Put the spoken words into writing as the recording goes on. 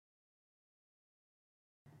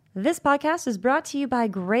This podcast is brought to you by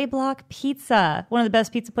Gray Block Pizza, one of the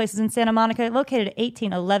best pizza places in Santa Monica, located at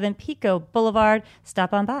 1811 Pico Boulevard.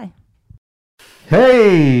 Stop on by.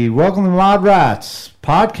 Hey, welcome to Mod Rats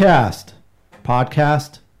Podcast.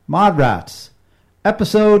 Mod Rats.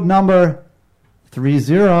 Episode number 30.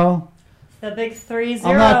 The big 30.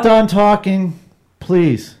 I'm not done talking.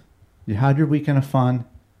 Please. You had your weekend of fun.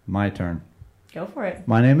 My turn. Go for it.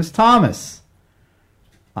 My name is Thomas.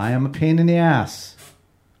 I am a pain in the ass.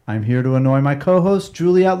 I'm here to annoy my co-host,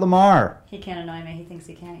 Juliet Lamar. He can't annoy me. He thinks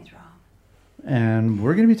he can. He's wrong. And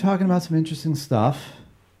we're going to be talking about some interesting stuff,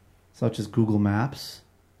 such as Google Maps,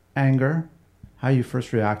 anger, how you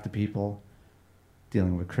first react to people,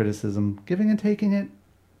 dealing with criticism, giving and taking it.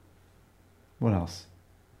 What else?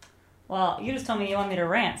 Well, you just told me you want me to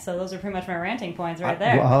rant, so those are pretty much my ranting points right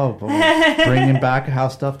there. Bringing back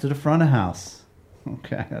house stuff to the front of house.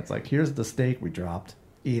 Okay, that's like, here's the steak we dropped.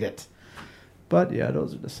 Eat it. But yeah,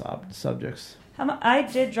 those are the subjects. I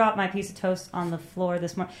did drop my piece of toast on the floor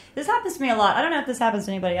this morning. This happens to me a lot. I don't know if this happens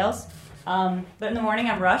to anybody else, but in the morning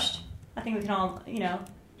I'm rushed. I think we can all,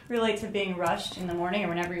 relate to being rushed in the morning or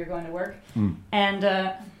whenever you're going to work. And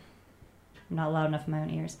I'm not loud enough in my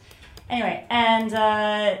own ears. Anyway,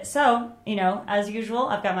 and so, as usual,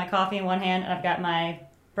 I've got my coffee in one hand and I've got my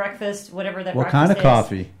breakfast, whatever that breakfast is. What kind of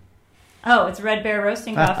coffee? Oh, it's Red Bear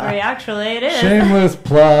Roasting Coffee. Actually, it is. Shameless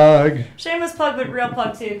plug. Shameless plug, but real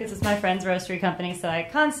plug, too, because it's my friend's roastery company, so I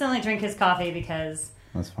constantly drink his coffee because...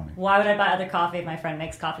 That's funny. Why would I buy other coffee if my friend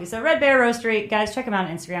makes coffee? So Red Bear Roastery, guys, check them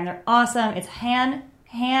out on Instagram. They're awesome. It's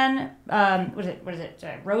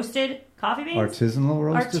roasted coffee beans? Artisanal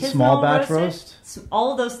roasted? Small batch roast?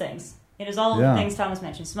 All of those things. It is all of the things Thomas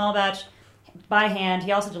mentioned. Small batch, by hand.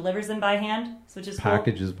 He also delivers them by hand, which is cool.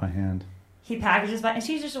 Packages by hand. He packages by... And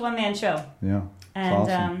she's just a one-man show. Yeah. And,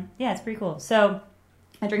 awesome. it's pretty cool. So,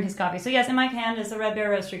 I drink his coffee. So, yes, in my hand is the Red Bear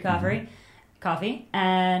Roastery coffee.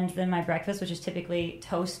 And then my breakfast, which is typically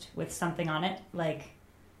toast with something on it. Like,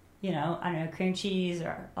 I don't know, cream cheese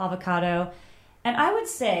or avocado. And I would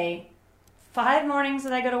say 5 mornings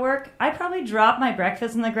that I go to work, I probably drop my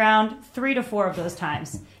breakfast in the ground 3 to 4 of those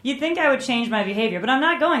times. You'd think I would change my behavior, but I'm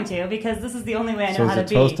not going to because this is the only way I know how to be.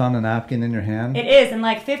 So is it toast on a napkin in your hand? It is, and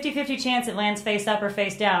like 50-50 chance it lands face up or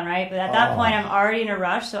face down, right? But at that point, I'm already in a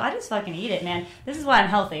rush, so I just fucking eat it, man. This is why I'm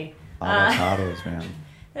healthy. Avocados, man.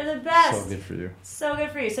 They're the best. So good for you. So good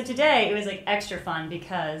for you. So today, it was like extra fun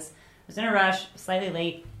because I was in a rush, slightly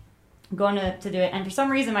late, going to do it, and for some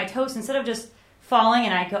reason, my toast, instead of just falling,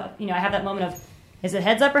 and I go, I have that moment of, is it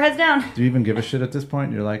heads up or heads down? Do you even give a shit at this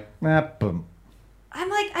point? You're like, boom. I'm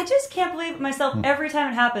like, I just can't believe myself every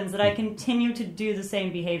time it happens that I continue to do the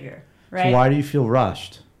same behavior, right? So why do you feel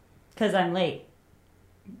rushed? Because I'm late.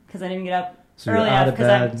 Because I didn't get up early enough. Because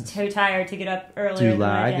I'm too tired to get up earlier. Do you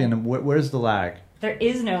lag? And where's the lag? There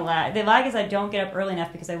is no lag. The lag is I don't get up early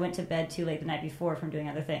enough because I went to bed too late the night before from doing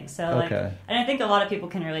other things. So, and I think a lot of people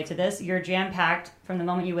can relate to this. You're jam-packed from the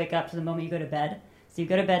moment you wake up to the moment you go to bed. So you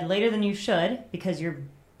go to bed later than you should because you're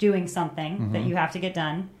doing something that you have to get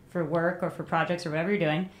done for work or for projects or whatever you're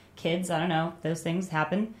doing. Kids, I don't know, those things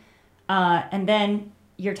happen. And then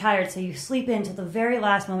you're tired, so you sleep in till the very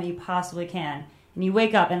last moment you possibly can. And you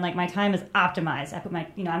wake up and like my time is optimized. I put my,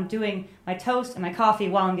 I'm doing my toast and my coffee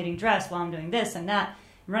while I'm getting dressed, while I'm doing this and that.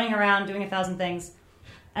 I'm running around doing 1,000 things.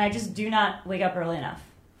 And I just do not wake up early enough.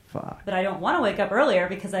 Fuck. But I don't want to wake up earlier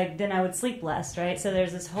because then I would sleep less, right? So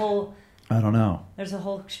there's this whole... I don't know. There's a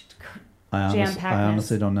whole jam-packedness. I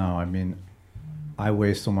honestly don't know. I mean, I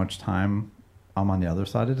waste so much time. I'm on the other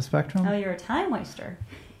side of the spectrum. Oh, you're a time waster.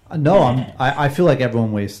 No, I feel like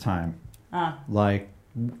everyone wastes time. Ah. Like,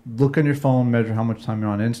 look on your phone, measure how much time you're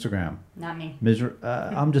on Instagram. Not me.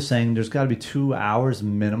 I'm just saying there's got to be 2 hours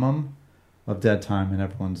minimum of dead time in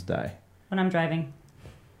everyone's day. When I'm driving.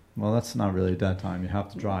 Well, that's not really dead time. You have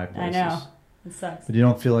to drive places. I know. It sucks. But you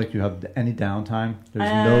don't feel like you have any downtime?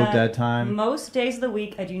 There's no dead time? Most days of the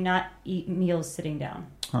week, I do not eat meals sitting down.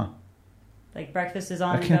 Huh. Like, breakfast is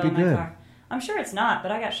on the go in my car. I'm sure it's not,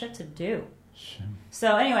 but I got shit to do. Shit.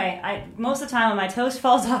 So anyway, most of the time when my toast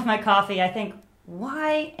falls off my coffee, I think,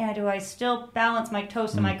 why do I still balance my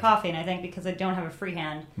toast and my coffee? And I think because I don't have a free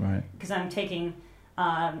hand. Right. Because I'm taking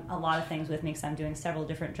a lot of things with me because I'm doing several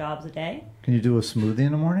different jobs a day. Can you do a smoothie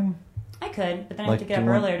in the morning? I could, but then I have to get up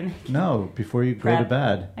earlier to make it. No, before you go to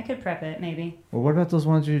bed. I could prep it, maybe. Well, what about those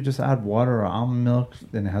ones where you just add water or almond milk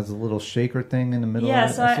and it has a little shaker thing in the middle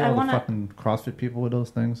of it? So I see all the fucking CrossFit people with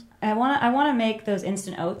those things. I want to make those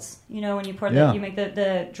instant oats. You know, when you pour you make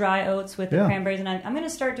the dry oats with the cranberries, and I'm going to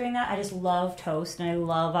start doing that. I just love toast, and I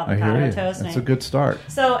love avocado toast. That's a good start.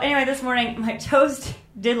 So anyway, this morning, my toast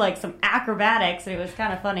did like some acrobatics, and it was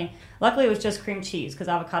kind of funny. Luckily, it was just cream cheese because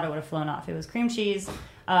avocado would have flown off. It was cream cheese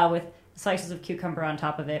with slices of cucumber on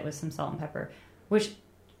top of it with some salt and pepper, which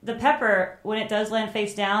the pepper, when it does land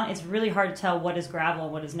face down, it's really hard to tell what is gravel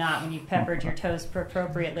and what is not when you peppered your toast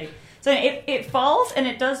appropriately. So it falls and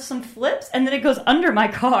it does some flips and then it goes under my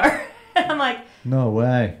car. And I'm like, no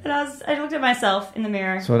way. And I looked at myself in the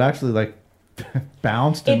mirror. So it actually like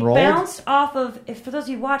bounced and rolled? It bounced off of, for those of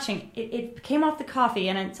you watching, it came off the coffee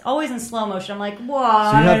and it's always in slow motion. I'm like,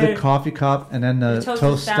 why? So you have the coffee cup and then the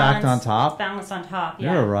toast stacked on top? Balanced on top,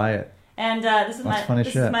 yeah. You're a riot. And this is my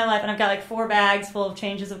life, and I've got like 4 bags full of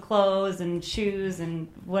changes of clothes and shoes and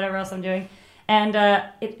whatever else I'm doing. And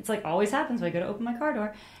it's like always happens when I go to open my car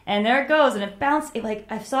door, and there it goes, and it bounced. It like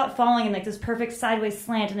I saw it falling in like this perfect sideways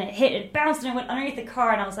slant, and it bounced, and it went underneath the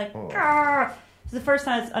car, and I was like, "Grr!" It's the first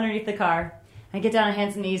time it's underneath the car. I get down on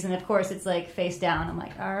hands and knees, and of course it's like face down. I'm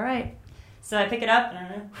like, all right. So I pick it up,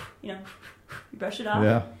 and you brush it off.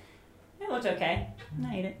 Yeah. It looked okay. And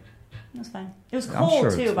I ate it. It was fine. It was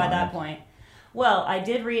cold, too, by that point. Well, I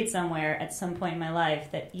did read somewhere at some point in my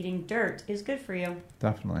life that eating dirt is good for you.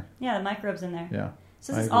 Definitely. Yeah, the microbes in there. Yeah.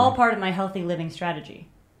 So this is all part of my healthy living strategy.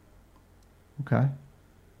 Okay.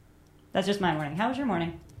 That's just my morning. How was your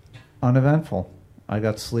morning? Uneventful. I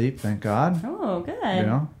got sleep, thank God. Oh, good. You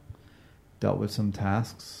know? Dealt with some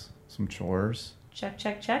tasks, some chores. Check,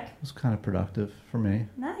 check, check. It was kind of productive for me.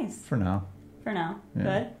 Nice. For now. For now. Yeah.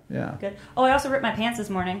 Good. Yeah. Good. Oh, I also ripped my pants this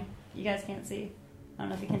morning. You guys can't see. I don't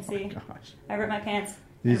know if you can see. Gosh. I ripped my pants.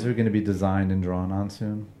 These are going to be designed and drawn on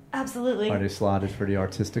soon. Absolutely. Are they slotted for the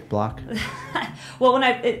artistic block? Well,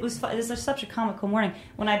 this was such a comical morning.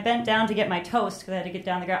 When I bent down to get my toast, because I had to get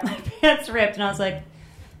down to grab my pants ripped, and I was like,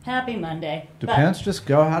 happy Monday. Pants just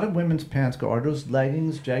go? How do women's pants go? Are those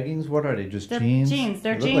leggings, jeggings? What are they? Just jeans? Jeans.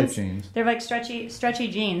 They're jeans. They look like jeans. They're like stretchy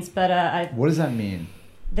jeans, but what does that mean?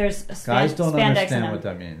 There's guys don't spandex understand what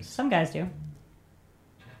that means. Some guys do.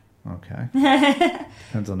 Okay.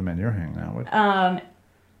 Depends on the men you're hanging out with.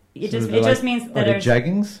 It just means that there's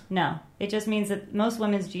jeggings. No, it just means that most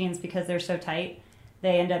women's jeans, because they're so tight,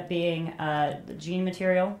 they end up being jean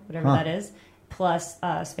material, whatever that is, plus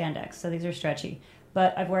spandex. So these are stretchy.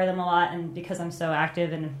 But I wear them a lot, and because I'm so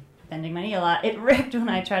active and bending my knee a lot, it ripped when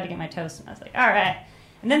I tried to get my toast, and I was like, all right.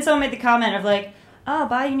 And then someone made the comment of like, oh,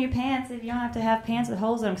 buy you new pants if you don't have to have pants with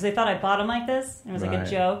holes in them, because they thought I bought them like this. And it was like a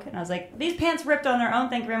joke. And I was like, these pants ripped on their own.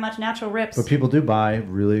 Thank you very much. Natural rips. But people do buy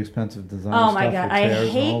really expensive designer stuff. Oh, my God. I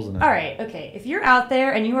hate... All right, okay. If you're out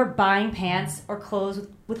there and you are buying pants or clothes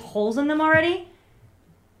with holes in them already,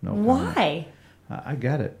 why? I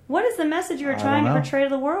get it. What is the message you are trying to portray to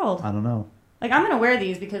the world? I don't know. Like, I'm going to wear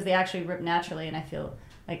these because they actually rip naturally, and I feel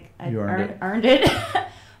like I earned it.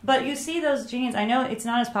 But you see those jeans. I know it's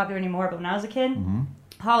not as popular anymore, but when I was a kid... Mm-hmm.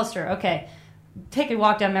 Hollister, okay. Take a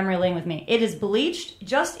walk down memory lane with me. It is bleached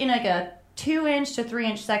just in like a 2-inch to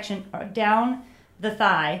 3-inch section down the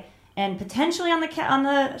thigh, and potentially on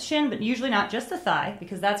the shin, but usually not, just the thigh,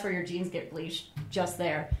 because that's where your jeans get bleached, just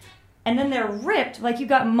there. And then they're ripped like you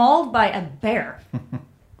got mauled by a bear.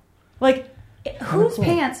 Like, whose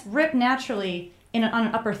pants rip naturally on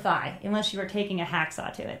an upper thigh, unless you are taking a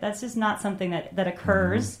hacksaw to it? That's just not something that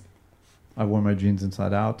occurs. Mm-hmm. I wore my jeans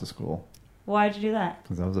inside out to school. Why'd you do that?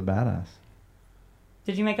 Because I was a badass.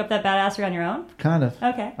 Did you make up that badassery on your own? Kind of.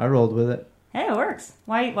 Okay. I rolled with it. Hey, it works.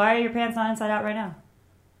 Why are your pants not inside out right now?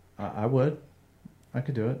 I would. I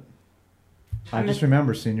could do it. I just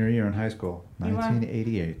remember senior year in high school,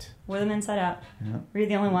 1988. Wore them inside out. Yeah. Were you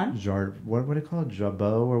the only one? What do you call it?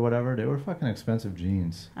 Jabot or whatever? They were fucking expensive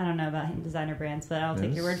jeans. I don't know about designer brands, but I'll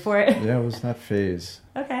take your word for it. Yeah, it was that phase.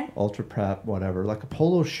 Okay. Ultra Prep, whatever. Like a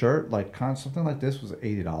polo shirt, like something like this was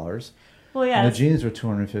 $80. Well, yeah. And the jeans were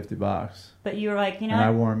 $250. But you were like, and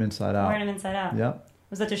I wore them inside out. Wearing them inside out. Yep.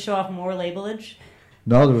 Was that to show off more labelage?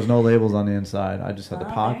 No, there was no labels on the inside. I just had the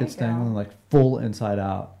pockets dangling, like full inside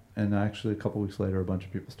out. And actually, a couple weeks later, a bunch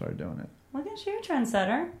of people started doing it. Look at you,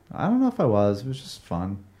 trendsetter. I don't know if I was. It was just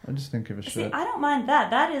fun. I just didn't give a shit. See, I don't mind that.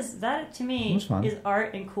 That to me is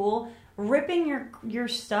art and cool. Ripping your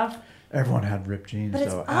stuff. Everyone had ripped jeans, but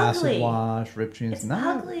though. It's ugly. Acid wash, ripped jeans. It's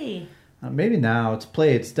ugly. Maybe now. It's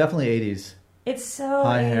played. It's definitely 80s. It's so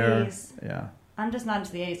high 80s. Hair. Yeah. I'm just not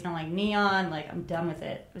into the 80s. I don't like neon. Like, I'm done with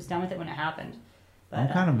it. I was done with it when it happened. But, I'm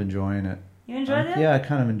kind of enjoying it. You enjoyed it? Yeah, I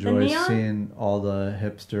kind of enjoy seeing all the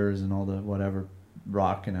hipsters and all the whatever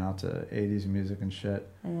rocking out to 80s music and shit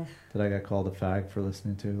that I got called a fag for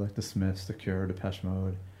listening to, like the Smiths, The Cure, Depeche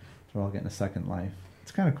Mode. They're all getting a second life.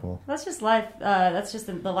 It's kind of cool. That's just life. That's just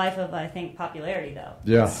the life of, I think, popularity, though.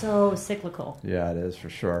 Yeah. It's so cyclical. Yeah, it is, for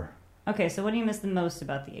sure. Okay, so what do you miss the most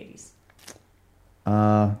about the 80s?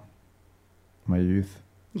 my youth,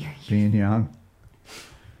 being young.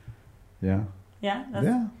 Yeah. Yeah.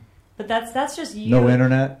 Yeah. But that's just you. No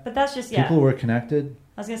internet. But that's just People were connected.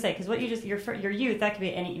 I was gonna say because what you just your youth, that could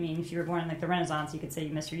be any. I mean, if you were born in like the Renaissance, you could say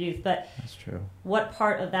you missed your youth. But that's true. What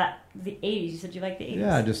part of that the 80s? You said you like the 80s.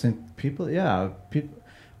 Yeah, I just think people.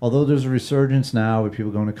 Although there's a resurgence now with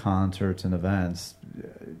people going to concerts and events,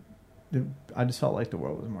 I just felt like the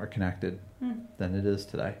world was more connected than it is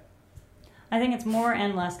today. I think it's more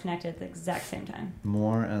and less connected at the exact same time.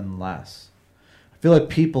 More and less.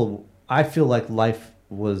 I feel like life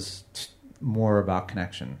was more about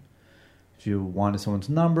connection. If you wanted someone's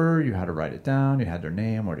number, you had to write it down. You had their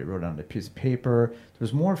name, or they wrote it on a piece of paper.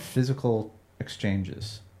 There's more physical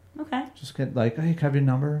exchanges. Okay. Just get like, hey, can I have your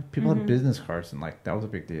number? People had business cards, and like that was a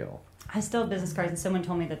big deal. I still have business cards, and someone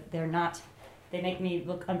told me that they're not. They make me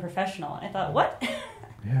look unprofessional. And I thought, what?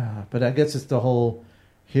 Yeah, but I guess it's the whole.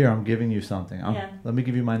 Here, I'm giving you something. Let me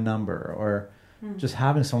give you my number, or just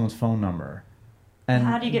having someone's phone number. And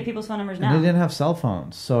how do you get people's phone numbers now? And they didn't have cell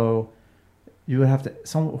phones, so you would have to.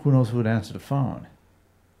 Who knows who would answer the phone?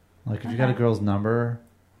 Like if you got a girl's number,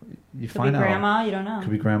 you find out. Could be grandma. You don't know.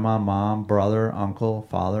 Could be grandma, mom, brother, uncle,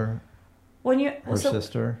 father.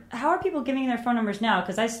 Sister. How are people giving their phone numbers now?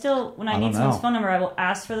 Because when I need someone's phone number, I will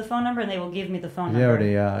ask for the phone number, and they will give me the phone number.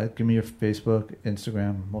 Yeah, give me your Facebook,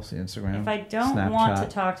 Instagram, mostly Instagram. If I don't Snapchat, want to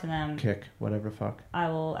talk to them, Kick, whatever the fuck, I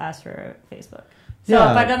will ask for Facebook. So if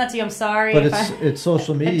I've done that to you, I'm sorry. But it's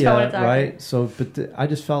social media, right? So, I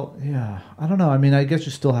just felt, I don't know. I mean, I guess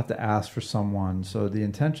you still have to ask for someone, so the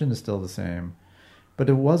intention is still the same. But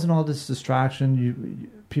it wasn't all this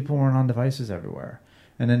distraction. People weren't on devices everywhere.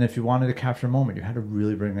 And then if you wanted to capture a moment, you had to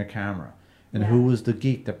really bring a camera. And who was the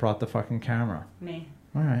geek that brought the fucking camera? Me.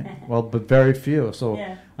 All right. Well, but very few. So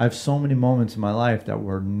I have so many moments in my life that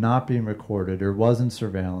were not being recorded. There wasn't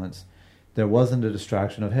surveillance. There wasn't a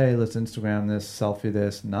distraction of, hey, let's Instagram this, selfie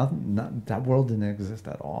this. Nothing. That world didn't exist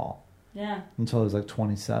at all. Yeah. Until I was like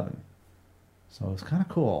 27. So it was kind of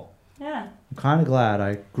cool. Yeah. I'm kind of glad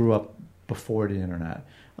I grew up before the internet.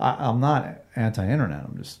 I'm not anti-internet.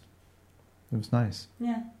 It was nice.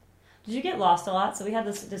 Yeah. Did you get lost a lot? So we had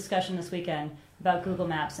this discussion this weekend about Google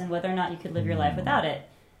Maps and whether or not you could live your life without it.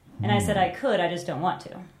 And I said I could, I just don't want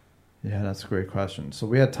to. Yeah, that's a great question. So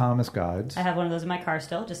we had Thomas guides. I have one of those in my car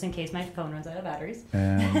still, just in case my phone runs out of batteries.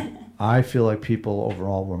 And I feel like people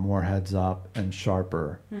overall were more heads up and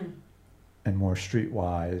sharper and more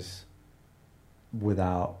streetwise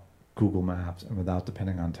without Google Maps and without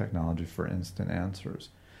depending on technology for instant answers.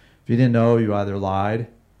 If you didn't know, you either lied,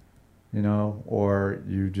 or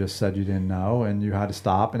you just said you didn't know, and you had to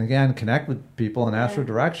stop and again connect with people and ask for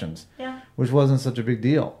directions, which wasn't such a big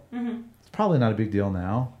deal. Mm-hmm. It's probably not a big deal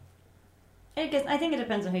now. I think it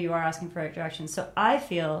depends on who you are asking for directions. So I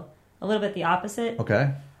feel a little bit the opposite.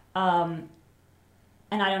 Okay. And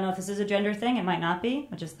I don't know if this is a gender thing. It might not be.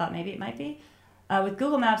 I just thought maybe it might be. With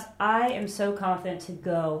Google Maps, I am so confident to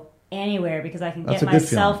go anywhere because I can get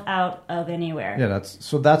myself out of anywhere. Yeah,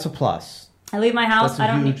 that's a plus. I leave my house. I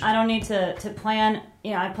don't need to plan.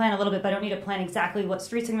 I plan a little bit, but I don't need to plan exactly what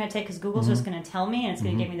streets I'm going to take because Google's just going to tell me, and it's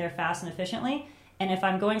going to get me there fast and efficiently. And if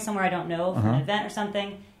I'm going somewhere I don't know for an event or something,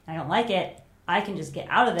 and I don't like it, I can just get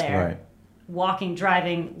out of there, walking,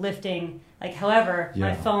 driving, lifting, however.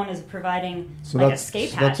 My phone is providing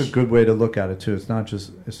escape hatch. That's a good way to look at it too. It's not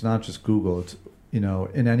just Google. It's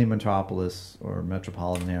in any metropolis or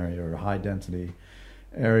metropolitan area or high density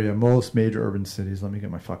area, most major urban cities. Let me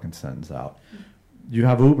get my fucking sentence out. You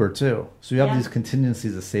have Uber too, so you have these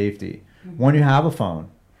contingencies of safety. When you have a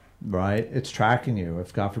phone, right, it's tracking you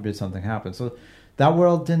if God forbid something happens. So that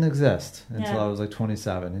world didn't exist until I was like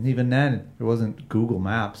 27, and even then it wasn't Google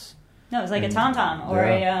Maps. No, it was like a TomTom or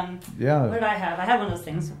what did I have? I had one of those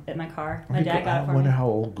things in my car. My dad got it for me. I wonder how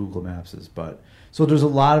old Google Maps is, but so there's a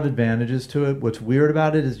lot of advantages to it. What's weird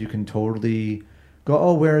about it is you can totally go,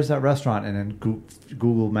 oh, where is that restaurant? And then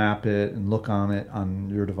Google map it and look on it on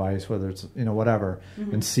your device, whether it's, whatever,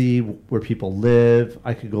 and see where people live.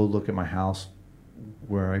 I could go look at my house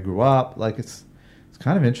where I grew up. It's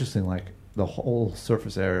kind of interesting, the whole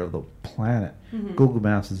surface area of the planet. Google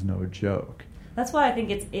Maps is no joke. That's why I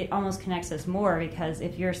think it almost connects us more, because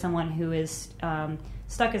if you're someone who is,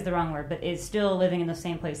 stuck is the wrong word, but is still living in the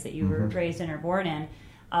same place that you were raised in or born in,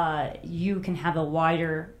 you can have a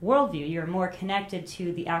wider worldview. You're more connected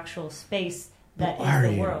to the actual space that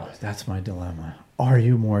is the world. That's my dilemma. Are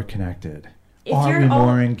you more connected? Are we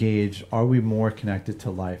more engaged? Are we more connected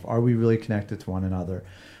to life? Are we really connected to one another?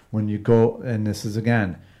 When you go, and this is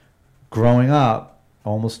again, growing up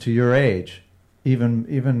almost to your age,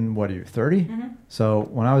 even what are you, 30? So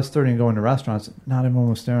when I was 30 and going to restaurants, not everyone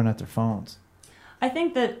was staring at their phones. I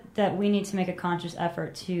think that we need to make a conscious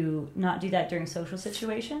effort to not do that during social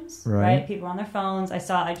situations, right? People are on their phones.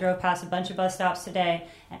 I drove past a bunch of bus stops today,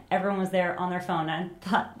 and everyone was there on their phone. And I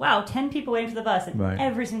thought, wow, 10 people waiting for the bus, and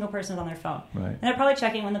every single person is on their phone. Right. And they're probably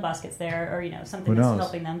checking when the bus gets there, or something that's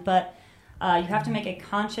helping them. But you have to make a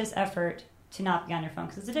conscious effort to not be on your phone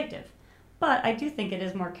because it's addictive. But I do think it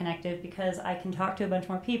is more connective because I can talk to a bunch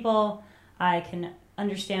more people. I can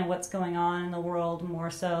understand what's going on in the world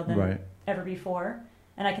more so than ever before,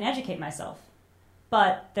 and I can educate myself.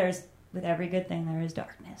 But with every good thing, there is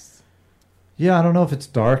darkness. Yeah, I don't know if it's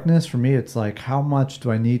darkness. For me, it's like, how much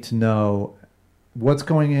do I need to know what's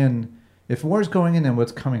going in? If more is going in and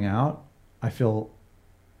what's coming out, I feel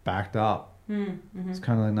backed up. Mm-hmm. It's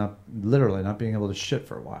kind of like literally not being able to shit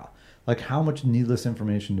for a while. Like, how much needless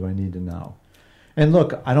information do I need to know? And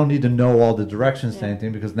look, I don't need to know all the directions to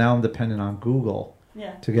anything because now I'm dependent on Google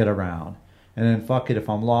to get around. And then fuck it, if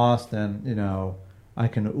I'm lost, then, I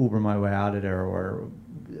can Uber my way out of there.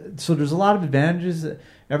 So there's a lot of advantages.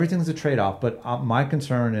 Everything's a trade-off. But my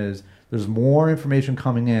concern is there's more information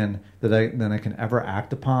coming in than I can ever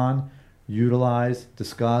act upon, utilize,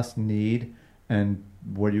 discuss, need, and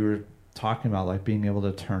what you were talking about, like being able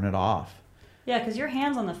to turn it off. Yeah, because your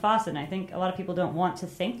hand's on the faucet, and I think a lot of people don't want to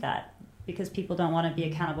think that because people don't want to be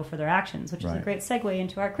accountable for their actions, which is a great segue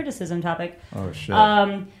into our criticism topic. Oh, shit.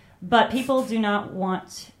 But people do not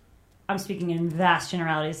want, I'm speaking in vast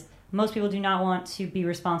generalities, most people do not want to be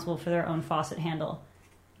responsible for their own faucet handle.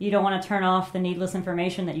 You don't want to turn off the needless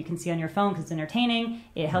information that you can see on your phone because it's entertaining,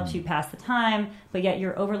 it helps you pass the time, but yet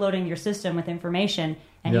you're overloading your system with information,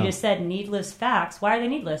 and you just said needless facts. Why are they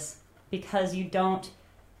needless? Because you're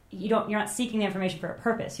not seeking the information for a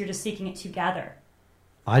purpose, you're just seeking it to gather.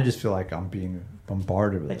 I just feel like I'm being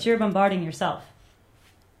bombarded with it. But you're bombarding yourself.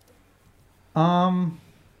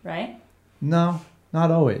 Right? No, not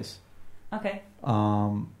always. Okay.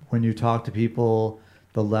 When you talk to people,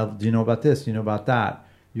 the level, do you know about this? Do you know about that?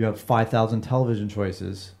 You have 5,000 television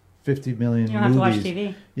choices, 50 million movies. You don't have to watch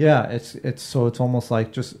TV. Yeah, it's almost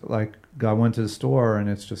like just like I went to the store and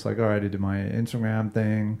it's just like, all right, I did my Instagram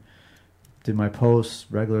thing, did my posts,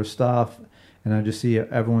 regular stuff, and I just see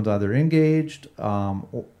everyone's either engaged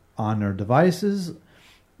on their devices,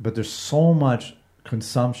 but there's so much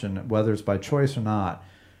consumption, whether it's by choice or not,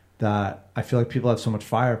 that I feel like people have so much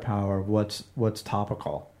firepower of what's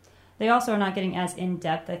topical. They also are not getting as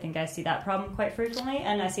in-depth. I think I see that problem quite frequently,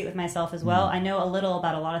 and I see it with myself as well. I know a little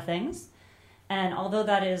about a lot of things, and although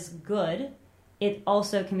that is good, it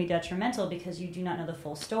also can be detrimental because you do not know the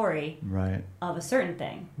full story of a certain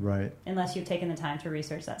thing. Right. Unless you've taken the time to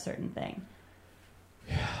research that certain thing.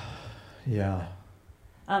 Yeah.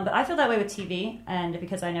 But I feel that way with TV, and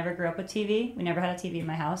because I never grew up with TV, we never had a TV in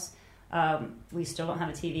my house. We still don't have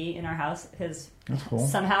a TV in our house because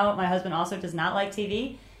somehow my husband also does not like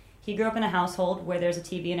TV. He grew up in a household where there's a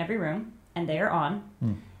TV in every room, and they are on.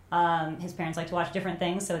 His parents like to watch different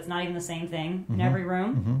things, so it's not even the same thing in every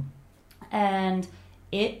room. And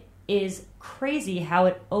it is crazy how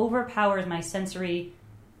it overpowers my sensory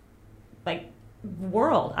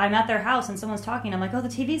world. I'm at their house and someone's talking, I'm like, oh, the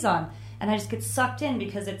TV's on. And I just get sucked in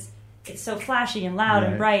because it's so flashy and loud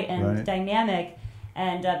and bright and dynamic.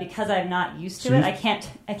 And because I'm not used to it, I can't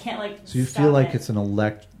like. So you feel like it's an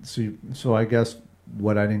So I guess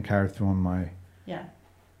what I didn't carry through on my. Yeah.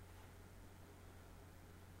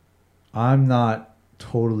 I'm not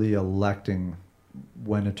totally electing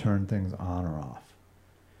when to turn things on or off.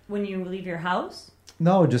 When you leave your house?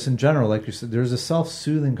 No, just in general. Like you said, there's a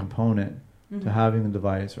self-soothing component to having the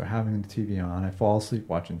device or having the TV on. I fall asleep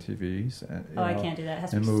watching TVs. And, I can't do that. It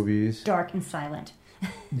has to be movies. Dark and silent.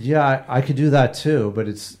 Yeah, I could do that too, but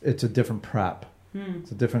it's a different prep.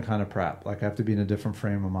 It's a different kind of prep. Like I have to be in a different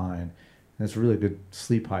frame of mind. And it's really good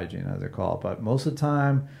sleep hygiene, as they call it. But most of the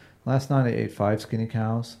time, last night I ate 5 Skinny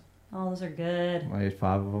Cows. Oh, those are good. I ate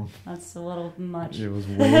 5 of them. That's a little much. It was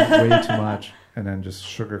way too much. And then just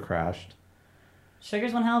sugar crashed.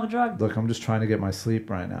 Sugar's one hell of a drug. Look, I'm just trying to get my sleep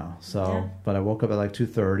right now. So, but I woke up at like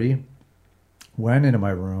 2:30, went into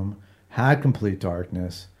my room, had complete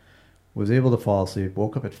darkness, was able to fall asleep,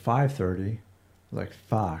 woke up at 5:30, was like,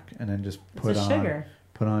 fuck, and then just put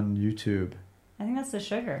on YouTube. I think that's the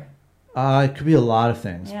sugar. It could be a lot of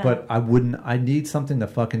things, but I need something to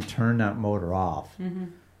fucking turn that motor off.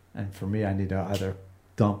 And for me, I need to either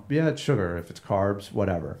it's sugar, if it's carbs,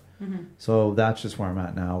 whatever. So that's just where I'm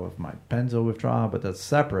at now with my benzo withdrawal, but that's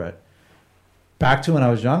separate. Back to when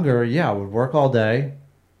I was younger, I would work all day,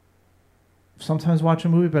 sometimes watch a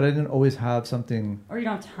movie, but I didn't always have something. Or you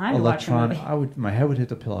don't have time to watch a movie. My head would hit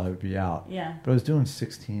the pillow, I would be out. Yeah. But I was doing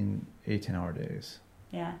 16, 18-hour days.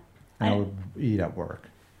 Yeah. And I would eat at work.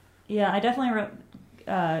 Yeah, I definitely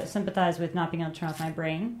sympathize with not being able to turn off my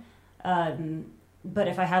brain. But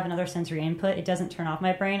if I have another sensory input, it doesn't turn off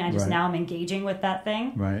my brain. I just now I'm engaging with that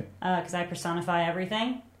thing. Right. Because I personify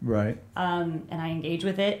everything. Right. And I engage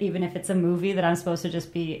with it. Even if it's a movie that I'm supposed to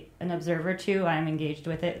just be an observer to, I'm engaged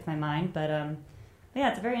with it with my mind. But yeah,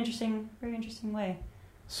 it's a very interesting way.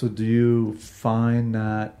 So do you find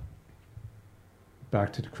that,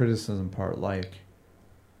 back to the criticism part, like,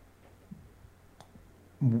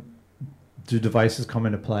 do devices come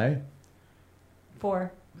into play?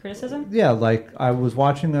 For criticism? Yeah, like I was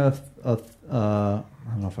watching I don't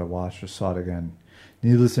know if I watched or saw it again.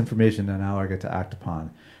 Needless information that now I get to act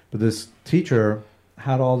upon. But this teacher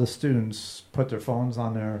had all the students put their phones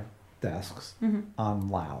on their desks on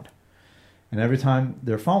loud. And every time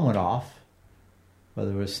their phone went off,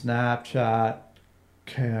 whether it was Snapchat,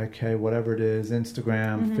 KIK, whatever it is,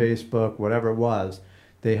 Instagram, Facebook, whatever it was,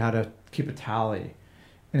 they had to keep a tally.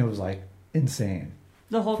 And it was like insane.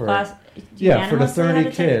 The whole class? Yeah, for the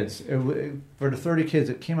 30 kids. For the 30 kids,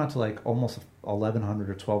 it came out to like almost 1,100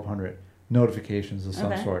 or 1,200 notifications of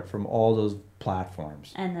some sort from all those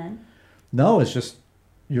platforms. And then? No, it's just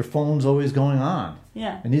your phone's always going on.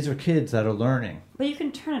 Yeah. And these are kids that are learning. But you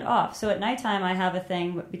can turn it off. So at nighttime, I have a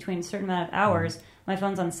thing between a certain amount of hours. My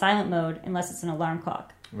phone's on silent mode unless it's an alarm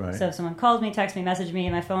clock. Right. So if someone calls me, texts me, messages me,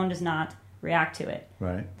 and my phone does not react to it.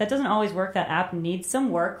 Right. That doesn't always work. That app needs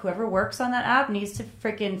some work. Whoever works on that app needs to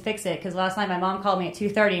freaking fix it. Because last night my mom called me at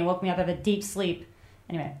 2:30 and woke me up out of a deep sleep.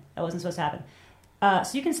 Anyway, that wasn't supposed to happen.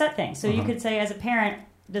 So you can set things. So you could say as a parent,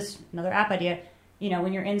 this another app idea,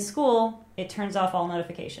 when you're in school, it turns off all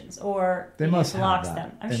notifications or they must blocks have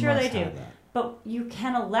that. them. I'm sure they do. But you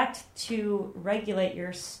can elect to regulate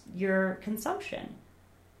your consumption.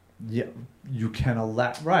 Yeah, you can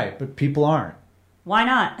elect, right, but people aren't. Why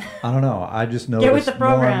not? I don't know. I just noticed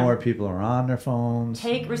more and more people are on their phones.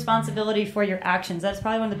 Take responsibility for your actions. That's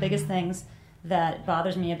probably one of the biggest things that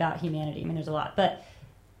bothers me about humanity. I mean, there's a lot. But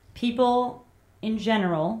people in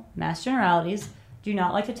general, mass generalities, do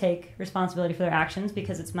not like to take responsibility for their actions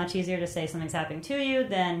because it's much easier to say something's happening to you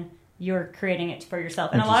than you're creating it for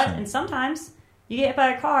yourself. And sometimes you get hit by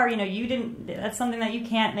a car, you didn't, that's something that you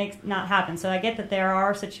can't make not happen. So I get that there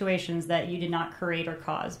are situations that you did not create or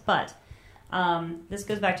cause. But this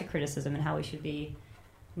goes back to criticism and how we should be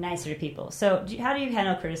nicer to people. So how do you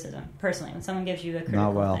handle criticism personally when someone gives you a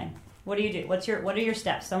critical thing? What do you do? What are your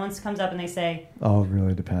steps? Someone comes up and they say... Oh, it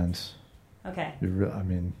really depends. Okay.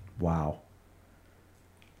 Wow.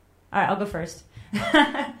 All right, I'll go first.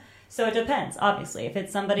 So it depends, obviously. If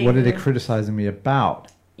it's somebody... What are they criticizing me about?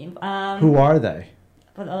 Who are they?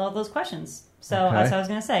 All of those questions. So that's what I was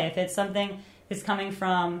going to say. If it's something that's coming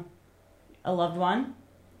from a loved one,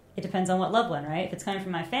 it depends on what loved one, right? If it's coming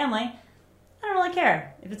from my family, I don't really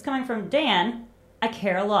care. If it's coming from Dan, I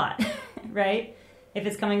care a lot, right? If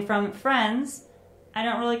it's coming from friends, I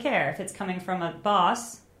don't really care. If it's coming from a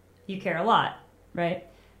boss, you care a lot, right?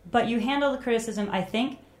 But you handle the criticism, I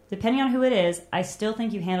think, depending on who it is, I still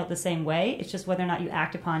think you handle it the same way. It's just whether or not you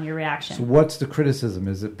act upon your reaction. So what's the criticism?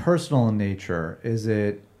 Is it personal in nature? Is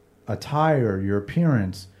it attire, your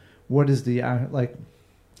appearance? What is the,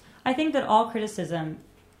 I think that all criticism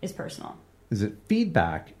is personal. Is it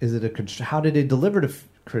feedback? Is it how did they deliver the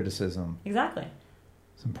criticism? Exactly.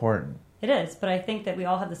 It's important. It is, but I think that we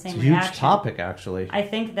all have the same reaction. It's a huge topic, actually. I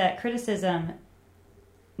think that criticism,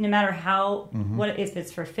 no matter how, if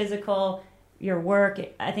it's for physical, your work,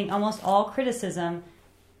 I think almost all criticism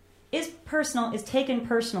is personal, is taken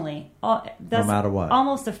personally. That's no matter what.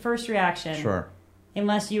 Almost the first reaction. Sure.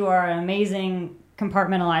 Unless you are an amazing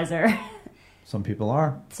compartmentalizer. Some people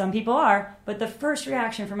are. Some people are, but the first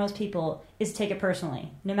reaction for most people is take it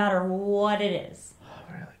personally, no matter what it is.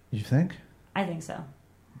 Oh, really? You think? I think so.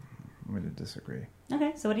 I'm going to disagree.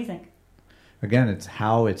 Okay, so what do you think? Again, it's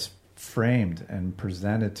how it's framed and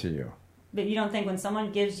presented to you. But you don't think when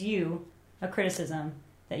someone gives you a criticism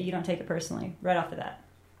that you don't take it personally right off the bat?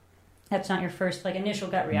 That's not your first initial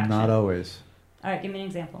gut reaction. Not always. All right, give me an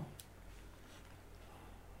example.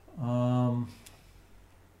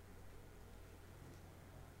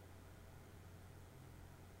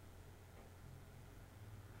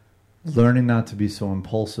 Learning not to be so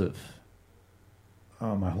impulsive.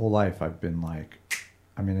 My whole life I've been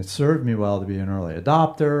it served me well to be an early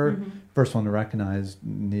adopter, first one to recognize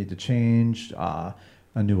need to change, a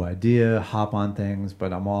new idea, hop on things,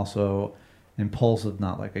 but I'm also impulsive,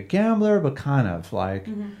 not like a gambler, but kind of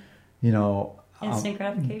instant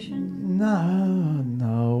gratification?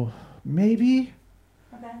 No, maybe.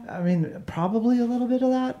 Okay. Probably a little bit of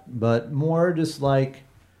that, but more just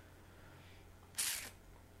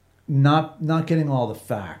not getting all the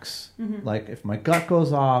facts. Like if my gut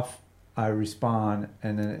goes off, I respond,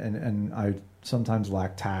 and I sometimes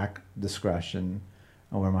lack tact, discretion.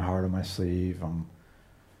 I wear my heart on my sleeve. I'm,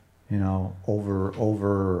 over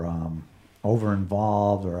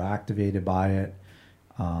involved or activated by it,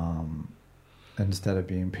 instead of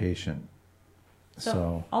being patient.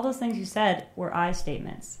 So all those things you said were I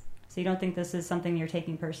statements. So you don't think this is something you're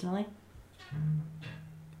taking personally?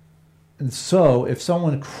 And so if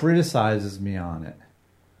someone criticizes me on it,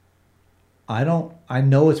 I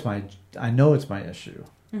know it's my issue.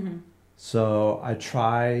 Mm-hmm. So I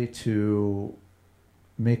try to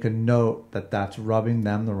make a note that that's rubbing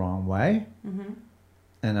them the wrong way, mm-hmm.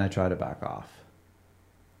 and I try to back off.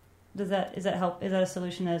 Is that help? Is that a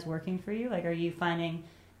solution that is working for you? Like, are you finding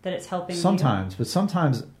that it's helping sometimes, but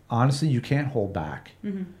sometimes, honestly, you can't hold back.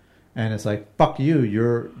 Mm-hmm. And it's like, fuck you,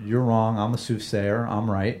 you're wrong, I'm a soothsayer, I'm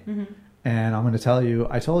right. Mm-hmm. And I'm going to tell you,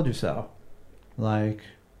 I told you so. Like...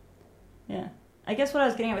 Yeah. I guess what I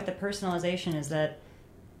was getting at with the personalization is that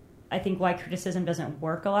I think why criticism doesn't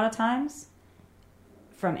work a lot of times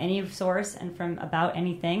from any source and from about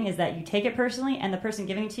anything is that you take it personally and the person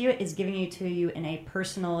giving it to you is giving it to you in a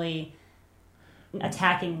personally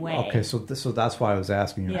attacking way. Okay, so that's why I was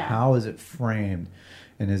asking you, how is it framed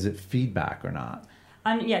and is it feedback or not?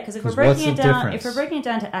 Because if we're breaking it down,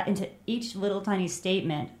 into each little tiny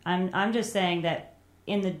statement, I'm just saying that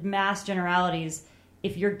in the mass generalities,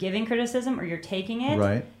 if you're giving criticism or you're taking it,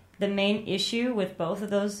 right. The main issue with both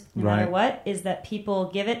of those, no matter what, is that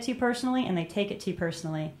people give it too personally and they take it too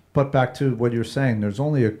personally. But back to what you're saying, there's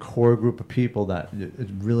only a core group of people that it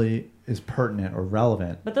really is pertinent or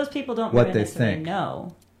relevant. But those people don't really necessarily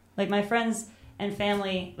know. Like my friends and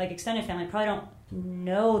family, like extended family, probably don't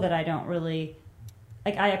know that I don't really...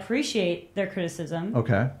 Like, I appreciate their criticism,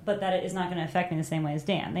 okay, but that it is not going to affect me the same way as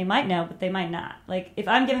Dan. They might know, but they might not. Like, if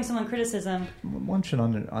I'm giving someone criticism... One should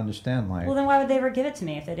understand, like... Well, then why would they ever give it to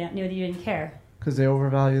me if they knew that you didn't care? Because they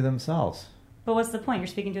overvalue themselves. But what's the point? You're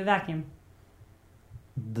speaking to a vacuum.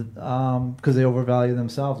 Because they overvalue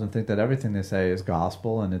themselves and think that everything they say is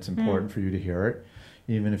gospel and it's important for you to hear it.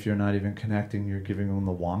 Even if you're not even connecting, you're giving them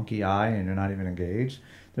the wonky eye and you're not even engaged,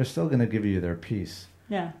 they're still going to give you their piece.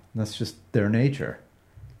 Yeah. And that's just their nature.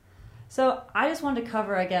 So I just wanted to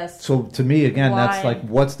cover, I guess... So to me, again, that's like,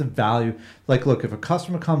 what's the value? Like, look, if a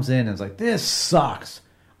customer comes in and is like, this sucks,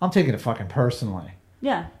 I'm taking it fucking personally.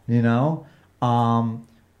 Yeah. And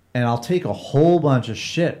I'll take a whole bunch of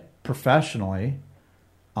shit professionally.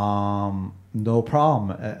 No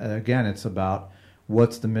problem. Again, it's about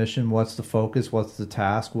what's the mission, what's the focus, what's the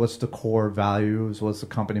task, what's the core values, what's the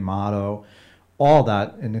company motto, all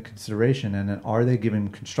that into consideration. And then are they giving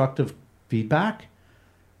constructive feedback?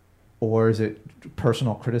 Or is it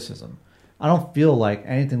personal criticism? I don't feel like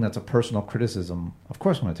anything that's a personal criticism, of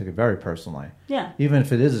course I'm going to take it very personally. Yeah. Even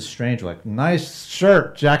if it is a stranger, like, nice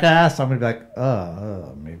shirt, jackass, I'm going to be like,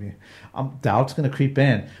 maybe. Doubt's going to creep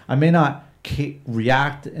in. I may not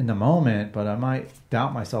react in the moment, but I might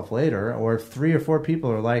doubt myself later. Or if 3 or 4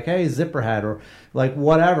 people are like, hey, zipperhead, or like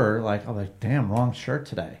whatever, like, I'm like, damn, wrong shirt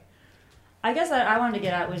today. I guess I wanted to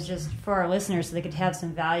get at was just for our listeners so they could have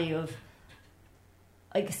some value of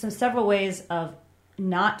like several ways of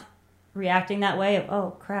not reacting that way of,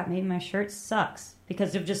 oh crap, maybe my shirt sucks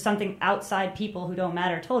because of just something outside people who don't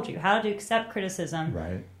matter told you. How to accept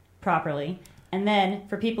criticism properly. And then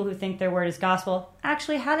for people who think their word is gospel,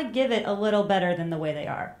 actually how to give it a little better than the way they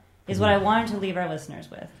are is what I wanted to leave our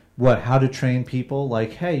listeners with. What? How to train people?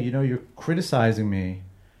 Like, hey, you're criticizing me.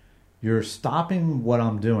 You're stopping what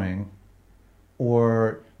I'm doing,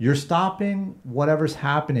 or you're stopping whatever's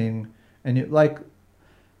happening, and you like...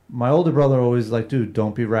 My older brother always like, dude,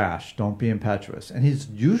 don't be rash. Don't be impetuous. And he's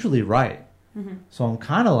usually right. Mm-hmm. So I'm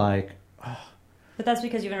kind of like... Oh. But that's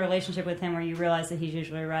because you're in a relationship with him where you realize that he's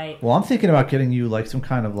usually right. Well, I'm thinking about getting you like some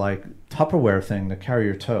kind of like Tupperware thing to carry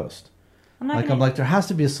your toast. I'm like, there has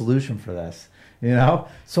to be a solution for this.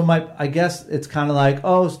 So I guess it's kind of like,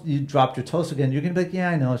 oh, you dropped your toast again. You're going to be like, yeah,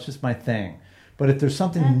 I know. It's just my thing. But if there's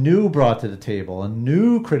something new brought to the table, a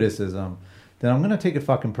new criticism... then I'm going to take it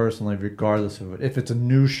fucking personally regardless of it. If it's a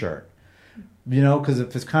new shirt, because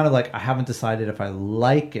if it's kind of like I haven't decided if I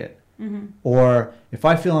like it, or if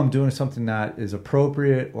I feel I'm doing something that is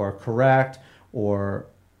appropriate or correct or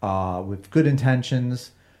with good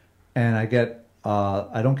intentions, and I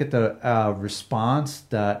don't get the response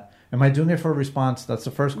that, am I doing it for a response? That's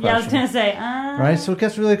the first question. Yeah, I was going to say. Right? So it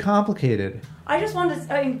gets really complicated. I just wanted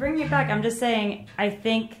to bring you back. I'm just saying, I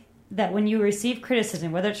think... that when you receive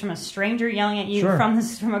criticism, whether it's from a stranger yelling at you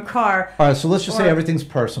from a car... All right, so let's just say everything's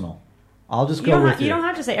personal. I'll just go with you. You don't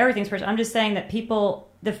have to say everything's personal. I'm just saying that people...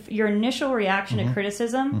 your initial reaction to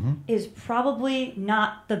criticism is probably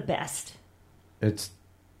not the best. It's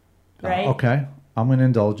right? Okay, I'm going to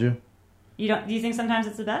indulge you. Do you think sometimes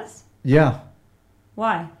it's the best? Yeah.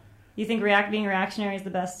 Why? You think being reactionary is the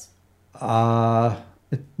best?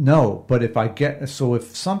 No, but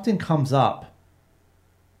if something comes up,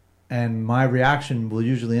 and my reaction will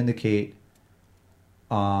usually indicate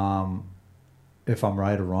if I'm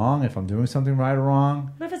right or wrong, if I'm doing something right or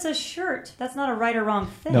wrong. But if it's a shirt, that's not a right or wrong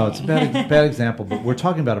thing. No, it's a bad example, but we're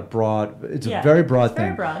talking about it's a very broad thing.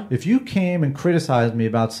 Very broad. If you came and criticized me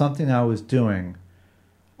about something I was doing,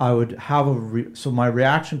 I would have so my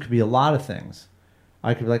reaction could be a lot of things.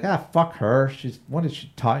 I could be like, fuck her. She's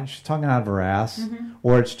talking out of her ass,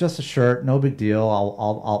 or it's just a shirt, no big deal.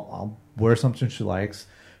 I'll wear something she likes.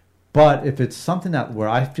 But if it's something where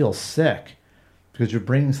I feel sick because you're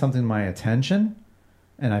bringing something to my attention,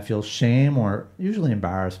 and I feel shame or usually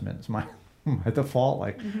embarrassment is my default.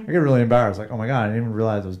 Like I get really embarrassed. Like, oh my God, I didn't even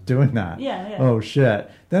realize I was doing that. Yeah. Oh shit.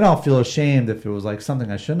 Then I'll feel ashamed if it was like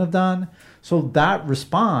something I shouldn't have done. So that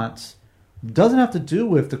response doesn't have to do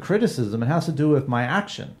with the criticism. It has to do with my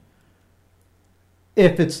action.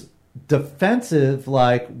 If it's defensive,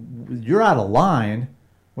 like you're out of line,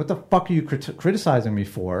 what the fuck are you criticizing me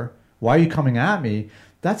for? Why are you coming at me?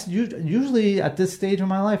 That's usually at this stage of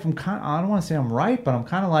my life. I don't want to say I'm right, but I'm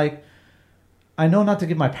kind of like, I know not to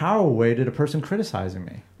give my power away to the person criticizing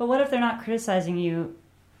me. But what if they're not criticizing you?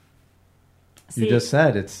 You just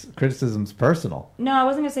said criticism's personal. No, I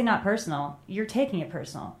wasn't going to say not personal. You're taking it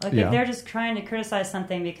personal. Like if they're just trying to criticize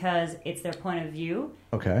something because it's their point of view,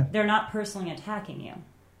 okay, they're not personally attacking you.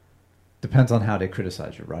 Depends on how they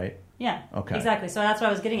criticize you, right? Yeah. Okay. Exactly. So that's what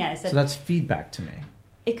I was getting at. I said, so that's feedback to me.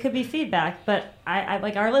 It could be feedback, but I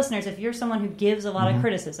like our listeners, if you're someone who gives a lot of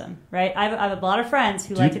criticism, right? I have a lot of friends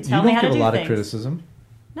who like to tell me how to do things. You don't give a lot of criticism.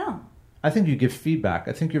 No. I think you give feedback.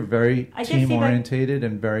 I think you're very team-orientated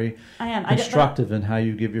and very constructive in how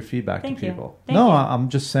you give your feedback to people. Thank you. I'm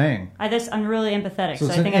just saying. I'm really empathetic, so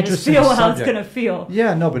I think I just feel how it's going to feel.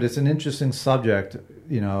 Yeah, no, but it's an interesting subject,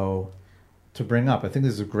 to bring up. I think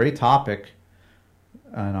this is a great topic,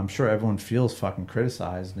 and I'm sure everyone feels fucking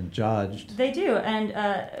criticized and judged. They do, and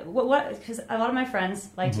because a lot of my friends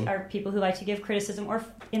are people who like to give criticism, or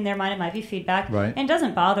in their mind it might be feedback, right? And it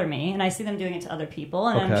doesn't bother me, and I see them doing it to other people,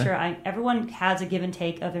 and I'm sure everyone has a give and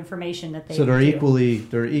take of information that they. So they're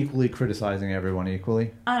equally criticizing everyone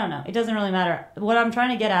equally. I don't know. It doesn't really matter. What I'm trying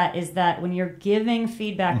to get at is that when you're giving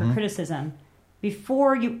feedback or criticism,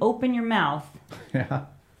 before you open your mouth,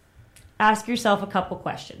 ask yourself a couple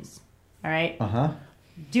questions. All right.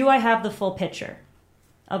 Do I have the full picture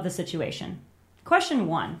of the situation? Question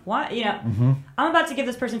one, why, I'm about to give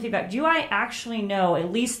this person feedback. Do I actually know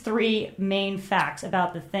at least 3 main facts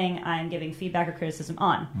about the thing I'm giving feedback or criticism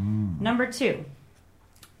on? Number 2,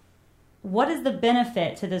 what is the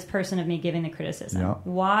benefit to this person of me giving the criticism? Yeah.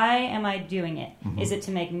 Why am I doing it? Is it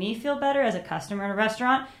to make me feel better as a customer in a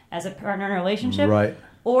restaurant, as a partner in a relationship? Right.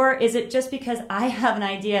 Or is it just because I have an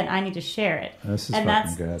idea and I need to share it? This is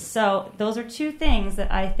fucking good. So those are 2 things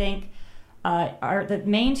that I think are the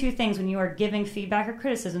main 2 things when you are giving feedback or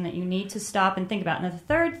criticism that you need to stop and think about. And the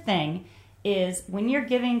third thing is when you're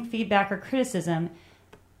giving feedback or criticism,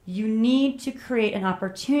 you need to create an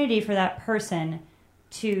opportunity for that person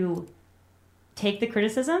to take the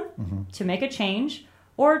criticism, to make a change,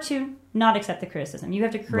 or to not accept the criticism. You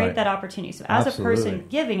have to create that opportunity. So as a person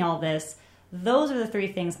giving all this, those are the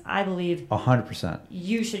 3 things I believe 100%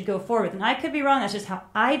 you should go forward with. And I could be wrong. That's just how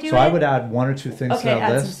I do it. So I would add 1 or 2 things to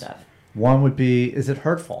that list. Some stuff. One would be, is it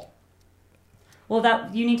hurtful? Well,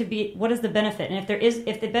 that you need to be, what is the benefit? And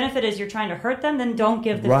if the benefit is you're trying to hurt them, then don't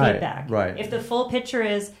give the feedback. Right. If the full picture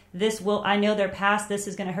is I know their past, this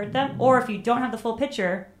is going to hurt them. Or if you don't have the full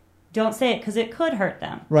picture, don't say it because it could hurt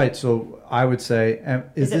them. Right. So I would say,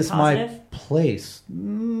 is this positive? My place?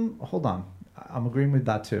 Hold on. I'm agreeing with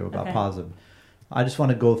that too, about positive. I just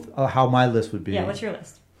want to go how my list would be. Yeah, what's your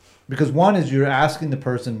list? Because one is you're asking the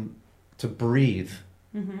person to breathe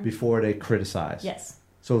before they criticize. Yes.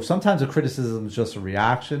 So sometimes a criticism is just a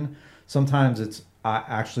reaction. Sometimes it's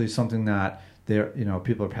actually something that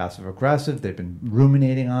people are passive aggressive. They've been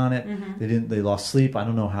ruminating on it. They lost sleep. I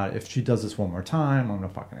don't know if she does this one more time, I'm going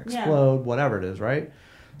to fucking explode, whatever it is, right?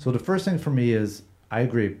 So the first thing for me is I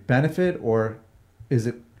agree, benefit or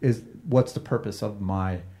is what's the purpose of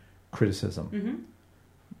my criticism?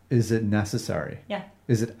 Is it necessary? Yeah.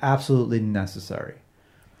 Is it absolutely necessary?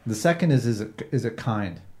 The second is it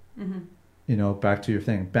kind? Back to your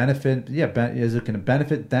thing. Benefit, is it going to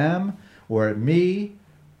benefit them or me?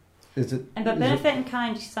 But benefit and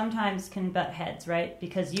kind sometimes can butt heads, right?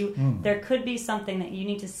 Because there could be something that you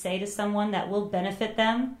need to say to someone that will benefit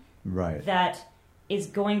them. Right. That is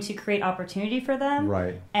going to create opportunity for them,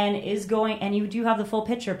 right? And you do have the full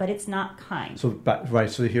picture, but it's not kind. So that's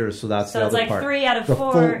the other it's like part. 3 out of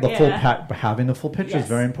 4. Having the full picture is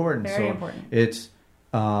very important. Very important. It's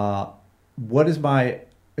what is my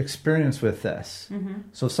experience with this? Mm-hmm.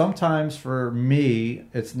 So sometimes for me,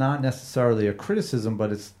 it's not necessarily a criticism,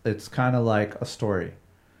 but it's kind of like a story.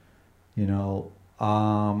 You know,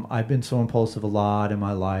 I've been so impulsive a lot in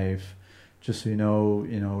my life. Just so you know,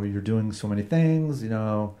 you're doing so many things,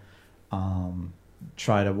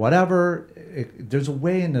 try to whatever. There's a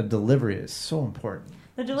way in the delivery. It's so important.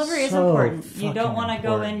 The delivery is important. You don't want to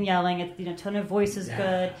go in yelling. Tone of voice is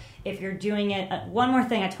good. If you're doing it, one more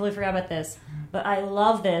thing, I totally forgot about this, but I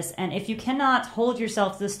love this. And if you cannot hold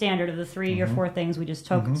yourself to the standard of the 3 or 4 things we just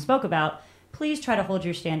spoke about, please try to hold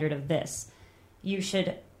your standard of this. You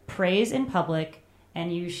should praise in public.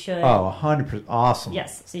 And you should... 100%. Awesome.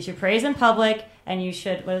 Yes. So you should praise in public, and you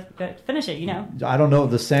should... finish it, I don't know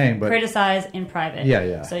the saying, but... Criticize in private.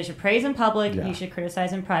 Yeah. So you should praise in public, you should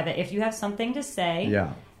criticize in private. If you have something to say...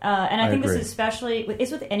 Yeah. And I think agree. this especially...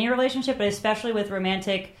 It's with any relationship, but especially with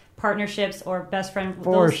romantic partnerships or best friend...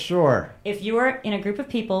 For sure. If you are in a group of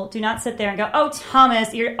people, do not sit there and go, oh,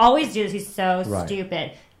 Thomas, you always do this. He's so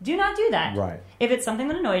stupid. Do not do that. Right. If it's something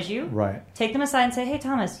that annoys you, take them aside and say, hey,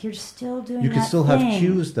 Thomas, you're still doing that You can still have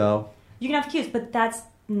cues, though. You can have cues, but that's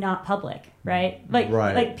not public, right?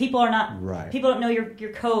 Like people are not... Right. People don't know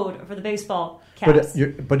your code for the baseball caps.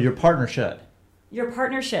 But your partner should. Your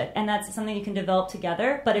partner should, and that's something you can develop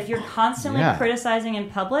together. But if you're constantly criticizing in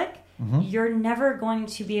public... You're never going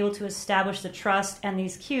to be able to establish the trust and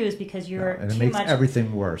these cues because you're and it makes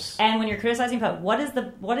everything worse. And when you're criticizing, what is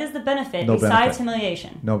the benefit besides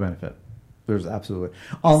humiliation? No benefit. There's absolutely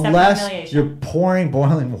unless you're pouring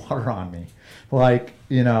boiling water on me, That's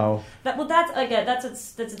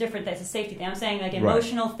a different thing. It's a safety thing. I'm saying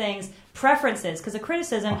emotional things, preferences, because a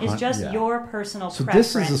criticism is just your personal preference.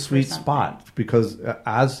 So this is a sweet spot because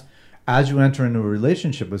as you enter into a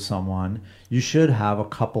relationship with someone, you should have a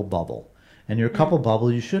couple bubble. And your couple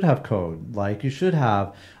bubble, you should have code. Like you should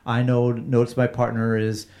have, notice my partner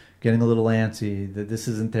is getting a little antsy, that this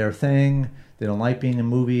isn't their thing. They don't like being in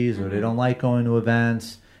movies or they don't like going to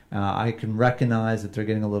events. I can recognize that they're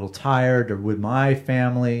getting a little tired or with my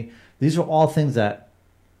family. These are all things that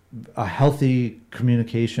a healthy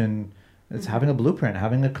communication is having a blueprint,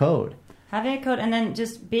 having a code. Having a code and then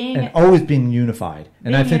just being... And always being unified.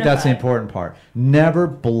 And I think that's the important part. Never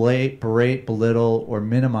berate, belittle, or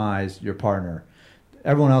minimize your partner.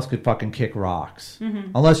 Everyone else could fucking kick rocks.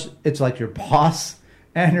 Unless it's like your boss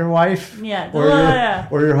and your wife.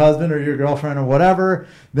 Or your husband or your girlfriend or whatever.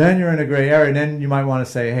 Then you're in a gray area. And then you might want to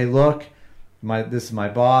say, hey, look, this is my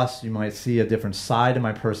boss. You might see a different side of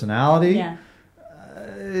my personality. Yeah.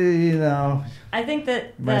 I think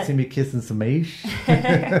that might see me kissing some ish.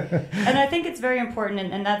 And I think it's very important,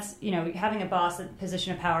 and that's having a boss at a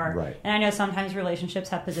position of power. Right. And I know sometimes relationships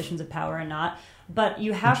have positions of power and not, but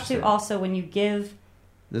you have to also when you give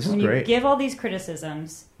all these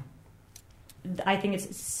criticisms, I think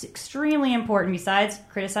it's extremely important. Besides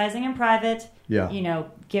criticizing in private,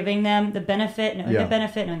 giving them the benefit,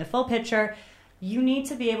 knowing the full picture, you need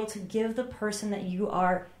to be able to give the person that you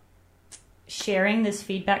are sharing this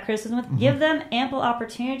feedback criticism with, give them ample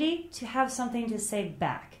opportunity to have something to say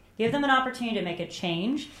back. Give them an opportunity to make a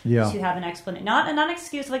change, to have an explanation, not an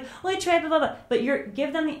excuse like, well, you tried, blah, blah, blah. But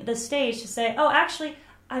give them the stage to say, oh, actually,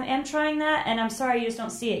 I am trying that, and I'm sorry you just don't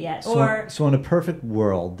see it yet. So in a perfect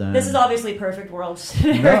world, then... This is obviously perfect world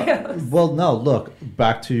scenarios. Look,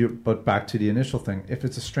 back to the initial thing. If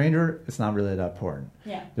it's a stranger, it's not really that important.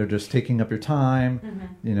 Yeah. They're just taking up your time.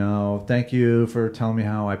 Thank you for telling me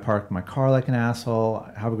how I parked my car like an asshole.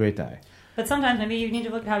 Have a great day. But sometimes maybe you need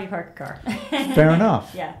to look at how you park a car. Fair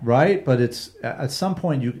enough. Yeah. Right? But it's at some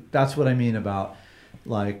point, that's what I mean about,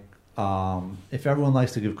 if everyone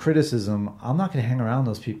likes to give criticism, I'm not going to hang around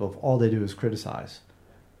those people if all they do is criticize.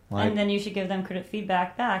 And then you should give them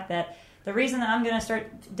feedback back that the reason that I'm going to start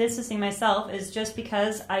distancing myself is just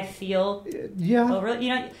because I feel... you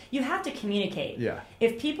have to communicate. Yeah.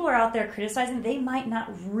 If people are out there criticizing, they might not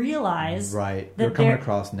realize... Right. They're coming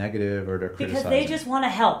across negative or they're criticizing. Because they just want to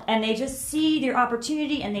help. And they just see their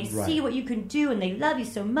opportunity and they see what you can do and they love you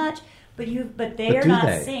so much. But they are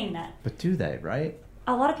not seeing that. But do they, right?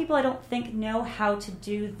 A lot of people, I don't think, know how to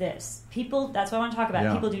do this. That's what I want to talk about.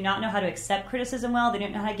 Yeah. People do not know how to accept criticism well. They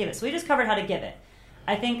don't know how to give it. So we just covered how to give it.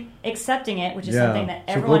 I think accepting it, which is something that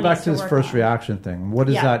everyone needs to work on. So go back to this first reaction thing. What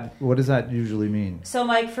does that usually mean?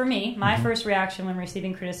 So, for me, my first reaction when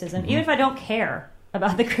receiving criticism, even if I don't care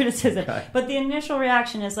about the criticism, but the initial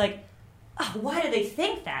reaction is like, oh, why do they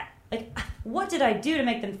think that? Like, what did I do to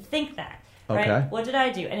make them think that? Okay. Right? What did I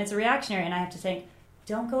do? And it's a reactionary, and I have to think,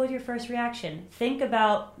 don't go with your first reaction. Think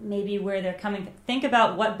about maybe where they're coming. Think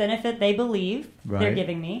about what benefit they believe they're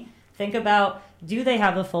giving me. Think about, do they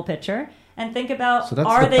have the full picture? And think about,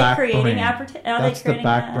 are they creating opportunity? That's the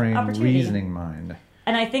back brain reasoning mind.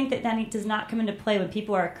 And I think that does not come into play when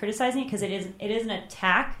people are criticizing it, because it is an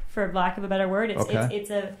attack, for lack of a better word. It's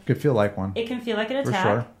a could feel like one. It can feel like an attack. For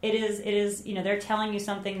sure. It is they're telling you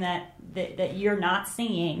something that you're not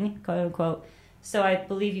seeing, quote unquote. So I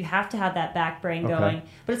believe you have to have that back brain going.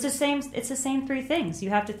 But it's the same three things. You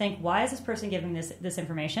have to think, why is this person giving this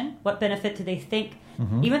information? What benefit do they think?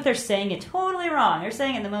 Even if they're saying it totally wrong, they're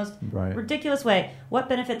saying it in the most ridiculous way. What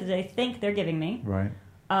benefit do they think they're giving me? Right.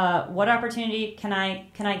 What opportunity can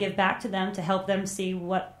I give back to them to help them see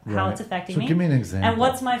how it's affecting me? So give me an example. And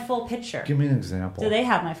what's my full picture? Give me an example. Do they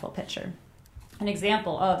have my full picture? An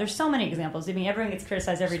example. Oh, there's so many examples. I mean, everyone gets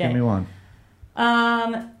criticized every day. Give me one.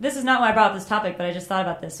 This is not why I brought up this topic, but I just thought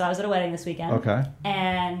about this. So I was at a wedding this weekend. Okay.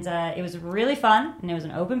 And it was really fun, and it was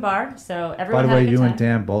an open bar, so everyone had a good time. By the way, you and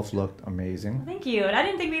Dan both looked amazing. Well, thank you. And I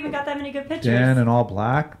didn't think we even got that many good pictures. Dan in all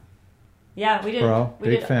black. Yeah, we did. Bro, we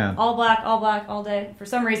big did fan. All black, all day. For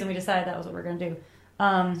some reason, we decided that was what we were going to do.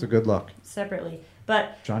 It's a good look. Separately.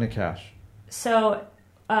 But Johnny Cash. So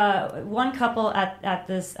one couple at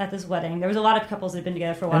this wedding, there was a lot of couples that had been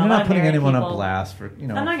together for a while. And you're not putting anyone on blast for, I'm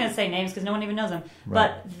not going to say names because no one even knows them.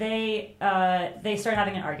 Right. But they started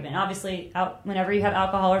having an argument. Obviously, whenever you have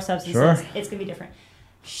alcohol or substances, it's going to be different.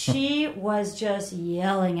 She was just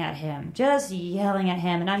yelling at him,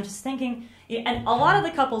 and I'm just thinking. And a lot of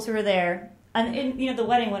the couples who were there, and the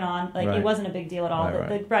wedding went on, like it wasn't a big deal at all.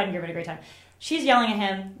 The bride and groom had a great time. She's yelling at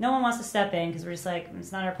him. No one wants to step in because we're just like,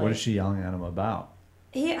 it's not our place. What is she yelling at him about?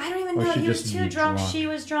 I don't even know. He was too drunk. She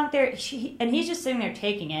was drunk there. And he's just sitting there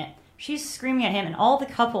taking it. She's screaming at him, and all the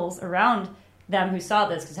couples around them who saw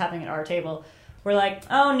this, because it's happening at our table, were like,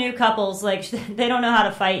 oh, new couples, like, they don't know how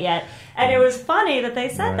to fight yet. And it was funny that they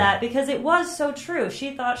said that, because it was so true.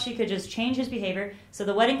 She thought she could just change his behavior. So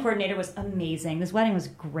the wedding coordinator was amazing. This wedding was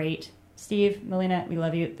great. Steve, Melina, we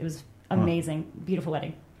love you. It was amazing. Beautiful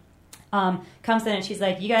wedding. Comes in and she's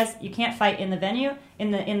like, you guys, you can't fight in the venue, in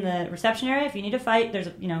the reception area. If you need to fight, there's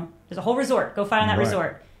a whole resort. Go fight on that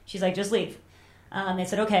resort. She's like, just leave. They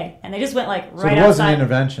said, okay. And they just went like right outside. So it was an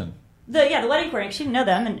intervention. The wedding coordinator, she didn't know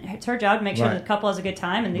them, and it's her job to make sure the couple has a good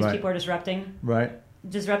time, and these people are disrupting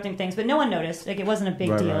things. But no one noticed. Like, it wasn't a big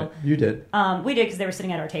deal. Right. You did. We did because they were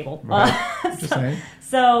sitting at our table. Right.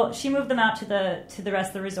 So she moved them out to the rest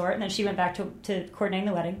of the resort, and then she went back to coordinating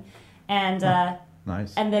the wedding, and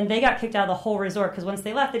nice. And then they got kicked out of the whole resort because once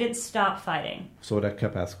they left, they didn't stop fighting. So that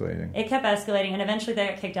kept escalating. It kept escalating, and eventually they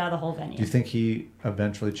got kicked out of the whole venue. Do you think he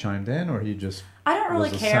eventually chimed in, or he just? I don't really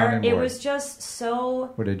care. It was just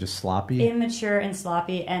so. Were they just sloppy? Immature and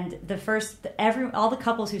sloppy, and all the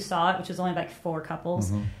couples who saw it, which was only like 4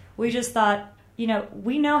 couples, we just thought,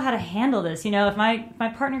 we know how to handle this. If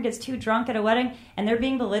my partner gets too drunk at a wedding and they're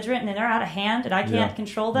being belligerent and they're out of hand and I can't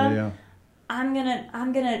control them, I'm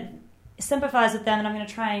gonna sympathize with them, and I'm going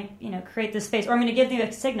to try and create this space, or I'm going to give them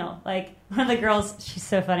a signal. Like, one of the girls, she's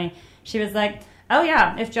so funny. She was like, "Oh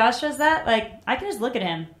yeah, if Josh does that, like, I can just look at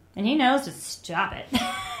him and he knows to stop it."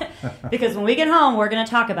 Because when we get home, we're going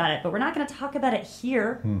to talk about it, but we're not going to talk about it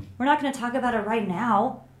here. We're not going to talk about it right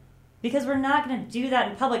now because we're not going to do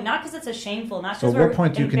that in public. Not because it's a shameful, not because we're. So, at what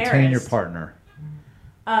point do you contain your partner?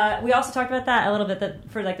 We also talked about that a little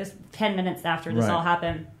bit for like this 10 minutes after this all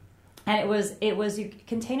happened. And it was you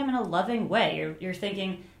contain them in a loving way. You're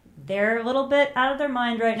thinking they're a little bit out of their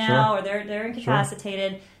mind right now, or they're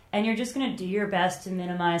incapacitated, and you're just going to do your best to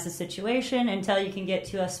minimize the situation until you can get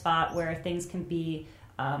to a spot where things can be,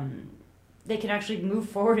 they can actually move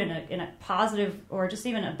forward in a positive or just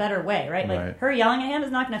even a better way, right? Like her yelling at him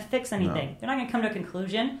is not going to fix anything. No. They're not going to come to a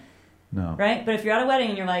conclusion, right? But if you're at a wedding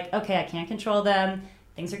and you're like, okay, I can't control them,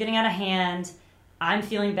 things are getting out of hand. I'm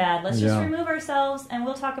feeling bad. Let's just remove ourselves, and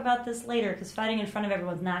we'll talk about this later, because fighting in front of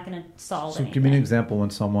everyone's not going to solve anything. So give me an example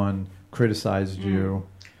when someone criticized you.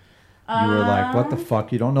 You were like, what the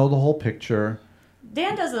fuck? You don't know the whole picture.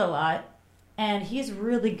 Dan does it a lot, and he's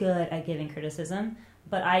really good at giving criticism,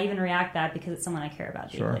 but I even react back because it's someone I care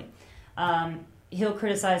about deeply. He'll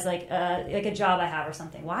criticize like a job I have or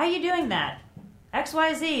something. Why are you doing that?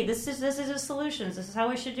 XYZ, this is the solutions. This is how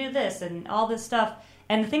we should do this, and all this stuff.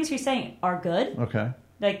 And the things he's saying are good. Okay.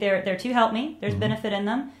 Like, they're to help me. There's benefit in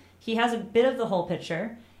them. He has a bit of the whole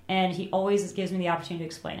picture, and he always gives me the opportunity to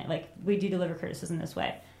explain it. Like, we do deliver criticism this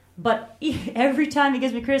way. But every time he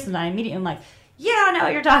gives me criticism, I immediately am like, you don't know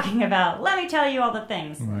what you're talking about. Let me tell you all the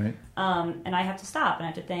things. Right. And I have to stop, and I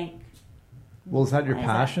have to think. Well, is that your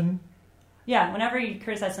passion? Yeah, whenever you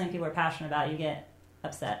criticize something people are passionate about, you get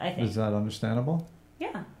upset, I think. Is that understandable?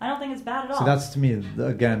 Yeah, I don't think it's bad at all. So that's, to me,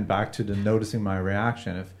 again, back to the noticing my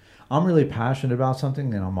reaction. If I'm really passionate about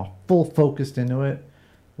something and I'm full focused into it,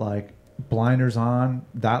 like blinders on,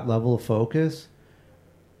 that level of focus,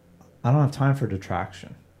 I don't have time for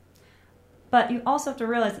detraction. But you also have to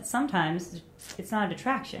realize that sometimes it's not a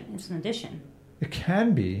detraction, it's an addition. It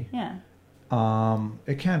can be. Yeah.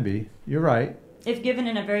 It can be. You're right. If given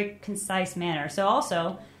in a very concise manner. So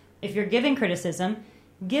also, if you're giving criticism,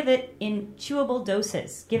 give it in chewable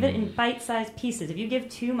doses. Give it in bite-sized pieces. If you give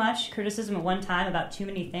too much criticism at one time about too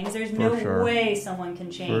many things, there's no way someone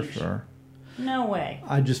can change. For sure. No way.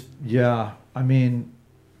 I mean,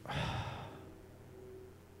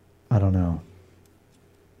 I don't know.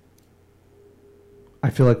 I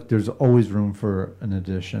feel like there's always room for an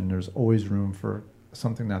addition. There's always room for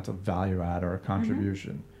something that's a value add or a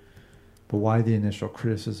contribution. But why the initial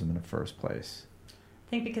criticism in the first place? I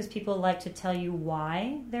think because people like to tell you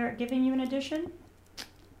why they're giving you an addition.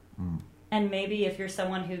 And maybe if you're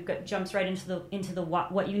someone who jumps right into the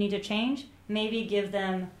what you need to change, maybe give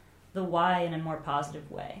them the why in a more positive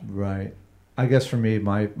way. Right. I guess for me,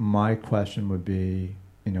 my question would be,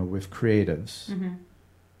 with creatives,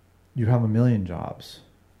 you have a million jobs.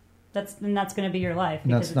 That's going to be your life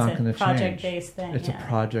because it's a project-based thing. It's a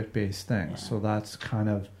project-based thing. Yeah. So that's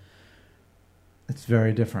it's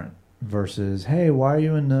very different versus, hey, why are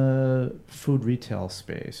you in the food retail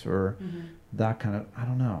space or that kind of, I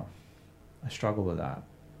don't know. I struggle with that.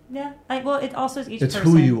 Yeah. It also is each person. It's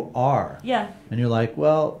who you are. Yeah. And you're like,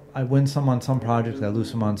 well, I win some on some projects, I lose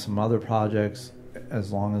some on some other projects,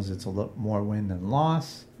 as long as it's a little more win than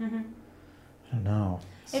loss. I don't know.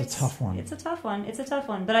 It's a tough one. It's a tough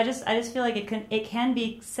one. But I just feel like it can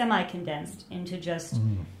be semi-condensed into just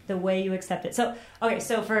the way you accept it. So, okay,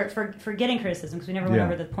 so for getting criticism, because we never went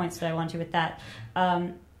over the points that I want to with that,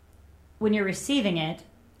 when you're receiving it,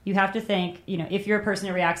 you have to think, if you're a person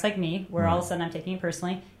who reacts like me, where all of a sudden I'm taking it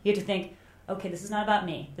personally, you have to think, okay, this is not about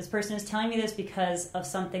me. This person is telling me this because of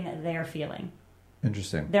something that they're feeling.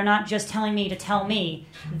 Interesting. They're not just telling me to tell me.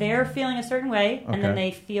 They're feeling a certain way, and then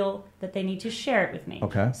they feel that they need to share it with me.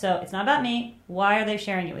 Okay. So it's not about me. Why are they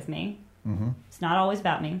sharing it with me? It's not always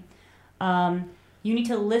about me. You need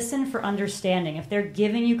to listen for understanding. If they're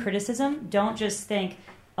giving you criticism, don't just think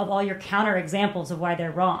of all your counter examples of why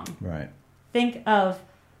they're wrong. Right. Think of,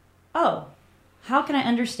 how can I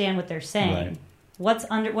understand what they're saying? Right. What's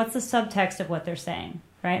the subtext of what they're saying?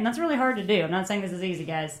 Right? And that's really hard to do. I'm not saying this is easy,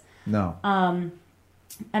 guys. No.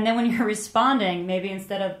 And then when you're responding, maybe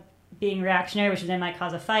instead of being reactionary, which then might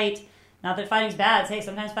cause a fight, not that fighting's bad, hey,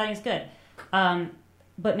 sometimes fighting's good.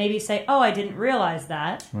 But maybe say, I didn't realize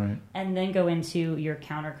that. Right. And then go into your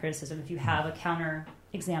counter criticism if you have a counter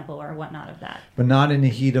example or whatnot of that. But not in the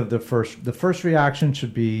heat of the first reaction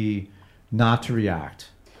should be not to react.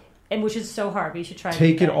 And which is so hard, but you should try to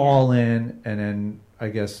take it all in, and then I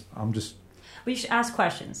guess But you should ask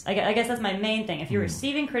questions. I guess that's my main thing. If you're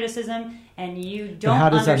receiving criticism and you don't understand it... But how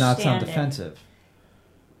does that not sound defensive?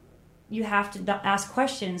 You have to ask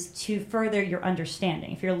questions to further your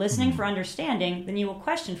understanding. If you're listening for understanding, then you will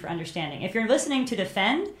question for understanding. If you're listening to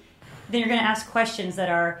defend, then you're going to ask questions that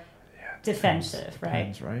are defensive,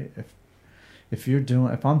 right? Depends, right?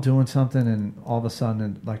 If I'm doing something and all of a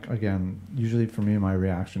sudden, like, again, usually for me, my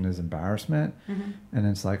reaction is embarrassment. And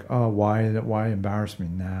it's like, why embarrass me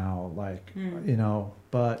now? Like,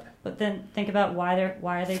 but then think about why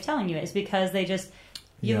are they telling you it? It's because they just,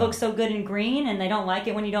 you look so good in green and they don't like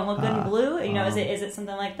it when you don't look good in blue. Is it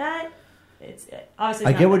something like that? It's obviously.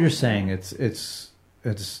 I get what you're saying. It's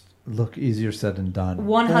look easier said than done.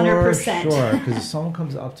 100%. For sure. Because if someone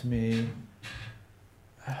comes up to me,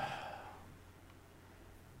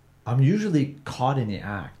 I'm usually caught in the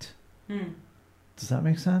act. Does that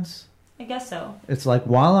make sense? I guess so. It's like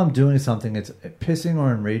while I'm doing something, it's pissing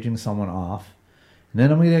or enraging someone off, and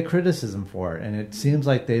then I'm going to get criticism for it. And it seems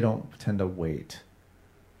like they don't tend to wait.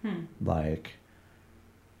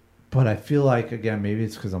 But I feel like, again, maybe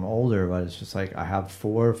it's because I'm older, but it's just like I have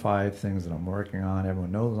 4 or 5 things that I'm working on.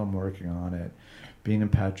 Everyone knows I'm working on it. Being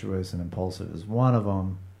impetuous and impulsive is one of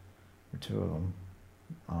them, or 2 of them.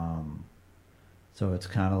 So it's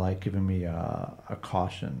kind of like giving me a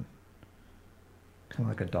caution, kind of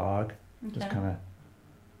like a dog, just kind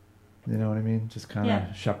of, you know what I mean? Just kind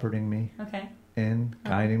of shepherding me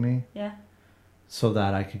guiding me, so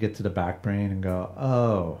that I could get to the back brain and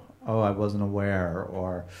go, I wasn't aware,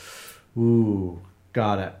 or, ooh,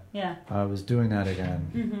 got it. Yeah, I was doing that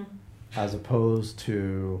again, as opposed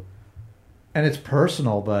to, and it's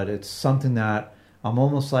personal, but it's something that I'm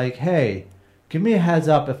almost like, hey, give me a heads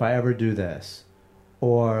up if I ever do this.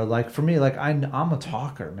 Or like for me, like I'm a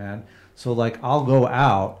talker, man. So like I'll go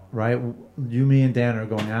out, right? You, me, and Dan are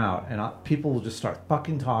going out, and people will just start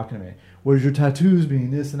fucking talking to me. Where's your tattoos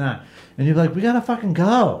being this and that? And you're like, we gotta fucking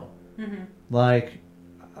go. Mm-hmm. Like,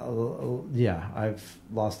 yeah, I've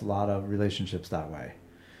lost a lot of relationships that way.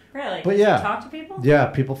 Really? But yeah, you talk to people? Yeah,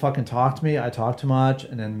 people fucking talk to me. I talk too much,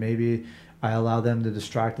 and then maybe I allow them to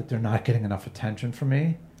distract that they're not getting enough attention from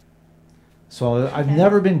me. So I've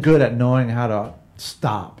never been good at knowing how to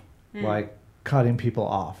stop, like cutting people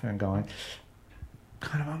off and going,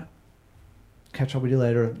 kind of on it. Catch up with you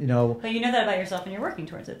later, you know. But you know that about yourself and you're working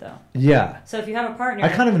towards it, though. Yeah. So if you have a partner... I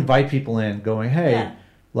kind of invite people in going, hey,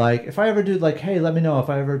 like, if I ever do, like, hey, let me know if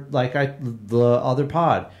I ever, like, the other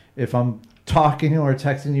pod, if I'm talking or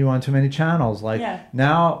texting you on too many channels, like,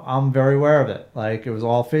 now I'm very aware of it. Like, it was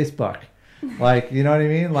all Facebook. Like, you know what I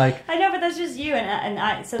mean? Like, I know, but that's just you and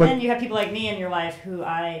I. So then you have people like me and your wife who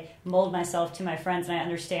I mold myself to my friends, and I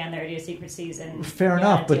understand their idiosyncrasies. And fair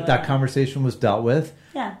enough, but that conversation was dealt with.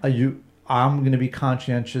 Yeah. I'm going to be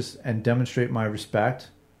conscientious and demonstrate my respect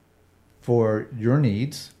for your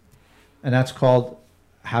needs, and that's called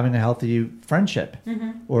having a healthy friendship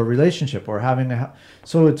or relationship, or having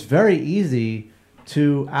so it's very easy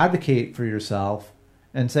to advocate for yourself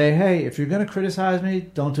and say, hey, if you're going to criticize me,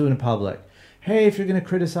 don't do it in public. Hey, if you're going to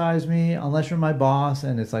criticize me, unless you're my boss,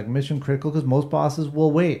 and it's like mission critical, because most bosses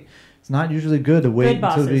will wait. It's not usually good to wait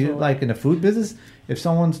until like in the food business. If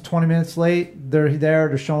someone's 20 minutes late,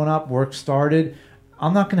 they're showing up, work started.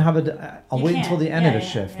 I'm not going to have I'll wait until the end of the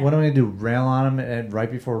shift. Yeah. What am I going to do? Rail on them right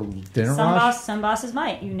before dinner rush? Some bosses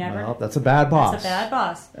might. You never. Well, that's a bad boss. That's a bad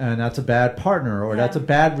boss. And that's a bad partner, or that's a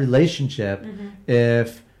bad relationship.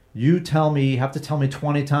 If you have to tell me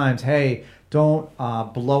 20 times, hey, don't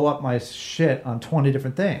blow up my shit on 20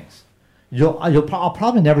 different things. I'll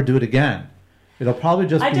probably never do it again. It'll probably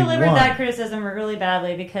just be one. I delivered that criticism really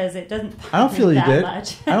badly because it doesn't I don't feel you did.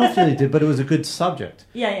 Much. I don't feel you did, but it was a good subject.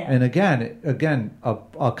 Yeah. And again,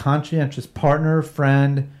 a conscientious partner,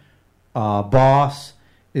 friend, boss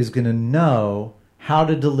is going to know how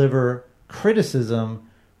to deliver criticism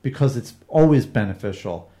because it's always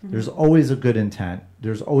beneficial. There's always a good intent.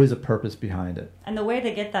 There's always a purpose behind it. And the way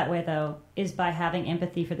they get that way, though, is by having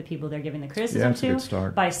empathy for the people they're giving the criticism to. A good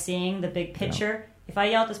start. By seeing the big picture. Yeah. If I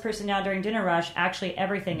yell at this person now during dinner rush, actually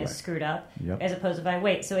everything is screwed up, as opposed to if I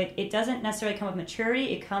wait. So it doesn't necessarily come with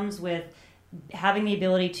maturity. It comes with having the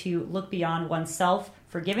ability to look beyond oneself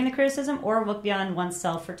for giving the criticism, or look beyond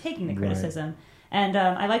oneself for taking the criticism. And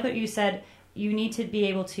I like what you said. You need to be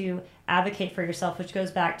able to advocate for yourself, which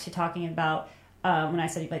goes back to talking about when I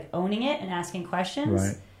said like owning it and asking questions.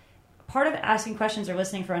 Right. Part of asking questions or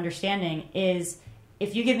listening for understanding is,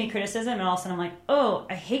 if you give me criticism and all of a sudden I'm like, oh,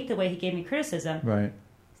 I hate the way he gave me criticism. Right.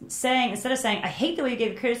 Instead of saying, I hate the way you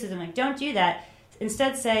gave me criticism, like, don't do that.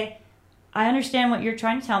 Instead say, I understand what you're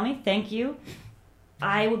trying to tell me. Thank you.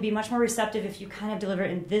 I would be much more receptive if you kind of deliver it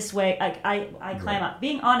in this way. I climb up.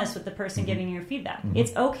 Being honest with the person giving you your feedback.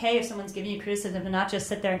 It's okay if someone's giving you criticism to not just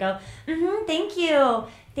sit there and go, thank you.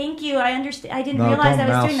 Thank you. I understand. I didn't realize I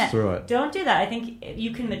was doing that. Don't do that. I think you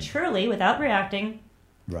can maturely, without reacting,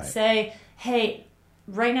 say, hey,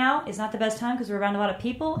 right now is not the best time because we're around a lot of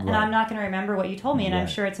people, and I'm not going to remember what you told me, and I'm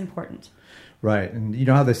sure it's important. Right. And you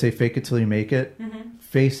know how they say fake it till you make it?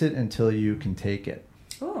 Face it until you can take it.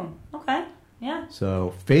 Ooh, okay. Yeah.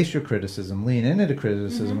 So face your criticism, lean into the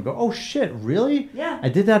criticism, and go, oh shit, really? Yeah. I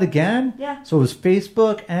did that again? Yeah. So it was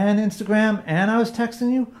Facebook and Instagram and I was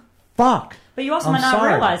texting you? Fuck. But you also might not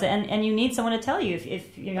realize it, and you need someone to tell you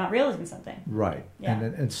if you're not realizing something. Right. Yeah.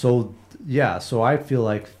 And so, so I feel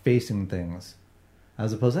like facing things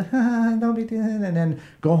as opposed to, don't be doing it, and then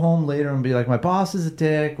go home later and be like, my boss is a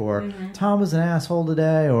dick, or Tom was an asshole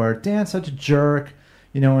today, or Dan's such a jerk.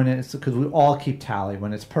 You know, and it's because we all keep tally.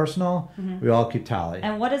 When it's personal, we all keep tally.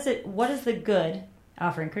 And what is the good,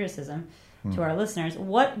 offering criticism to our listeners,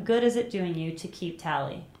 what good is it doing you to keep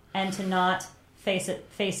tally and to not face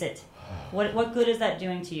it? What good is that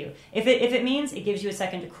doing to you? If it means it gives you a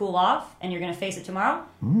second to cool off and you're going to face it tomorrow,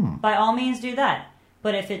 by all means do that.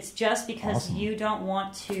 But if it's just because you don't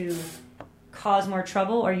want to cause more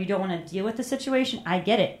trouble or you don't want to deal with the situation, I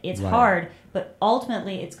get it. It's hard, but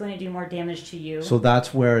ultimately it's going to do more damage to you. So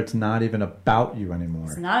that's where it's not even about you anymore.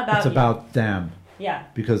 It's not about you. It's about them. Yeah.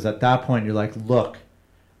 Because at that point you're like, look,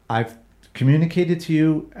 I've communicated to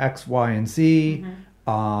you X, Y, and Z.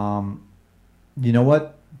 You know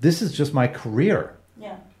what? This is just my career.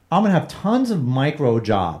 Yeah. I'm going to have tons of micro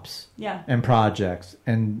jobs and projects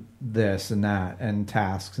and this and that and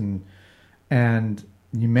tasks and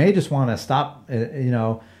you may just want to stop,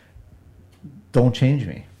 don't change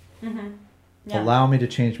me. Allow me to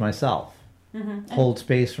change myself. hold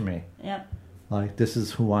space for me. Yep. Like, this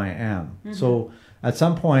is who I am. So at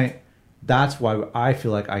some point, that's why I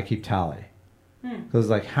feel like I keep tally. Because,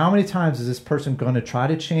 like, how many times is this person going to try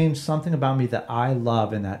to change something about me that I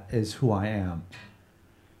love and that is who I am?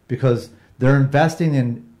 Because they're investing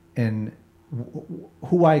in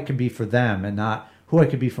who I could be for them and not who I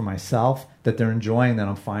could be for myself, that they're enjoying, that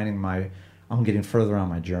I'm getting further on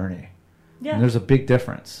my journey. Yeah. And there's a big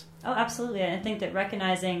difference. Oh, absolutely. And I think that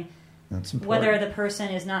recognizing whether the person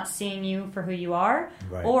is not seeing you for who you are,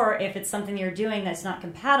 or if it's something you're doing that's not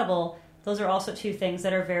compatible, those are also two things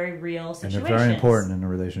that are very real situations. And they're very important in a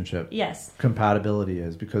relationship. Yes. Compatibility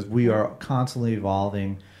is, because we are constantly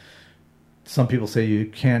evolving. Some people say you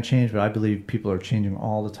can't change, but I believe people are changing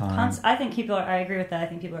all the time. I think I agree with that. I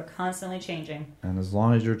think people are constantly changing. And as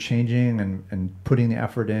long as you're changing and putting the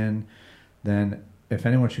effort in, then if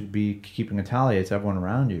anyone should be keeping a tally, it's everyone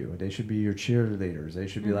around you. They should be your cheerleaders. They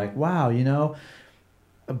should be like, wow,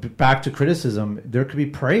 back to criticism, there could be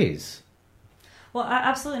praise. Well,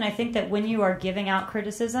 absolutely. And I think that when you are giving out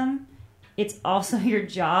criticism, it's also your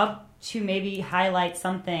job to maybe highlight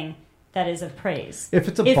something that is of praise. If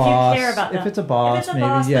it's a boss, you care about them. If it's a boss,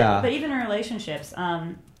 yeah. But even in relationships,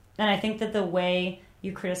 and I think that the way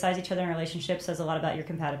you criticize each other in relationships says a lot about your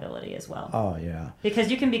compatibility as well. Oh, yeah.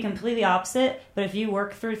 Because you can be completely opposite, but if you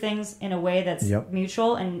work through things in a way that's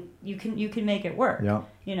mutual, and you can make it work. Yeah.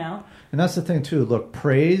 And that's the thing too. Look,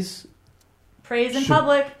 praise in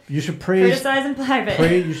public. You should criticize in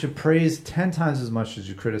private. You should praise 10 times as much as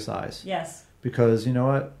you criticize. Yes. Because you know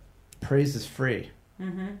what? Praise is free.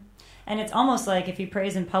 Mm-hmm. And it's almost like if you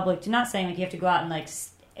praise in public, not saying like you have to go out and like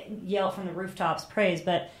yell from the rooftops praise,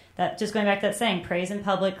 but that just going back to that saying, praise in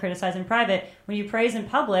public, criticize in private. When you praise in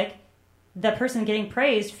public, the person getting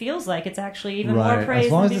praised feels like it's actually even more praise.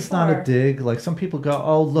 As long as it's not a dig. Like some people go,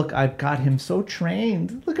 oh, look, I've got him so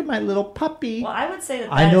trained. Look at my little puppy. Well, I would say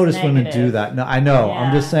that I notice women do that. No, I know. Yeah.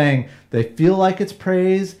 I'm just saying they feel like it's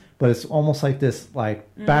praise, but it's almost like this like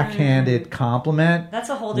backhanded compliment. That's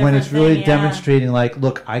a whole different when it's really thing, demonstrating like,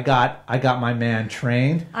 look, I got my man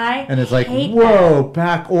trained. And it's like, whoa,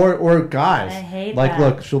 back or guys. I hate like, that.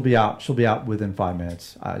 look, she'll be out within 5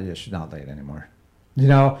 minutes. Yeah, she's not late anymore.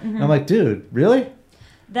 And I'm like, dude, really?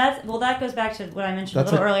 That goes back to what I mentioned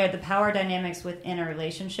earlier, the power dynamics within a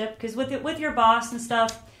relationship. Because with your boss and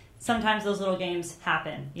stuff, sometimes those little games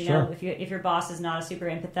happen. Know, if your boss is not a super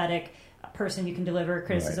empathetic person who can deliver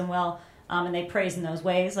criticism well, and they praise in those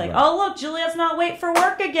ways, like, oh look, Juliet's not late for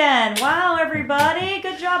work again. Wow, everybody,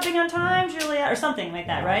 good job being on time, Juliet, or something like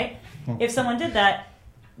that, right? If someone did that.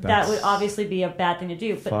 That would obviously be a bad thing to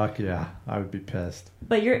do. But, fuck yeah, I would be pissed.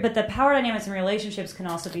 But the power dynamics in relationships can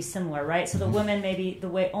also be similar, right? So the woman maybe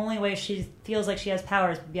only way she feels like she has power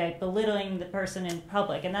is by belittling the person in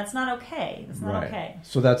public, and that's not okay. That's not okay.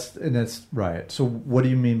 So that's right. So what do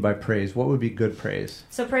you mean by praise? What would be good praise?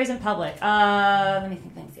 So praise in public. Let me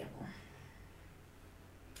think of an example.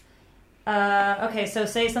 Okay, so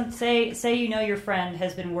say your friend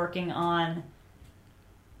has been working on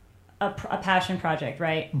a passion project,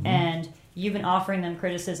 right? Mm-hmm. And you've been offering them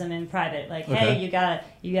criticism in private, like, hey, you gotta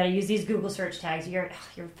use these Google search tags. Your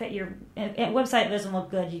website doesn't look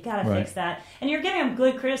good. You gotta fix that. And you're giving them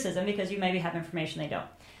good criticism because you maybe have information they don't.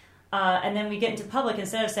 And then we get into public,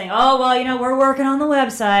 instead of saying, oh well, we're working on the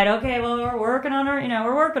website. Okay, well we're working on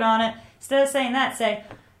we're working on it. Instead of saying that, say,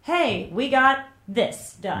 hey, we got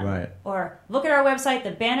this done. Right. Or look at our website. The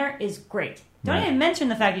banner is great. Don't even mention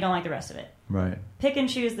the fact you don't like the rest of it. Right. Pick and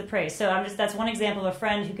choose the praise. So that's one example of a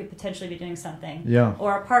friend who could potentially be doing something. Yeah.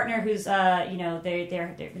 Or a partner who's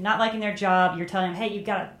they're not liking their job. You're telling them, hey, you've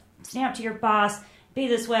got to stand up to your boss, be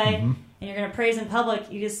this way, and you're going to praise in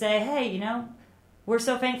public. You just say, hey, we're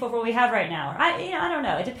so thankful for what we have right now. Or, I don't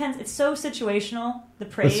know. It depends. It's so situational. The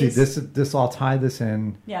praise. Let's see, this I'll tie this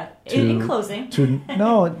in. Yeah. In closing.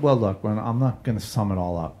 Well, look, I'm not going to sum it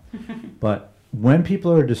all up, but when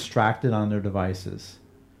people are distracted on their devices,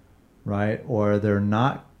 right, or they're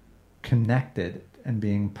not connected and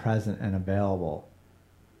being present and available,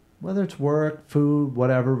 whether it's work, food,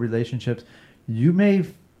 whatever, relationships, you may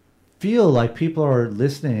feel like people are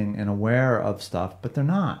listening and aware of stuff, but they're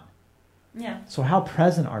not. Yeah. So how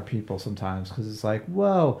present are people sometimes? Because it's like,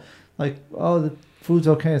 whoa, like, oh, the food's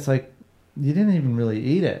okay. It's like, you didn't even really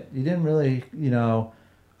eat it. You didn't really,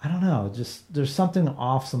 I don't know. Just there's something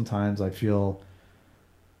off sometimes. I feel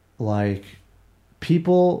like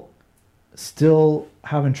people still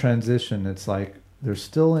haven't transitioned. It's like they're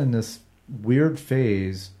still in this weird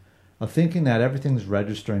phase of thinking that everything's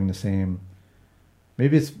registering the same.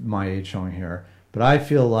 Maybe it's my age showing here, but I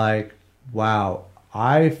feel like, wow,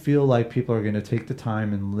 I feel like people are going to take the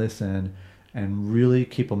time and listen and really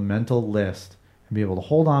keep a mental list and be able to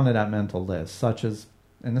hold on to that mental list, such as,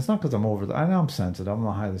 and it's not because I know I'm sensitive, I'm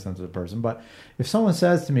a highly sensitive person, but if someone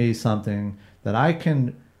says to me something that I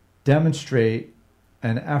can demonstrate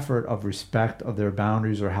an effort of respect of their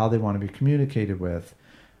boundaries or how they want to be communicated with,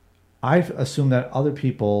 I assume that other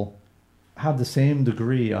people have the same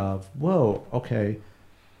degree of, whoa, okay,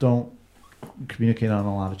 don't communicate on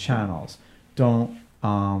a lot of channels. Don't,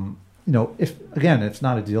 if, again, it's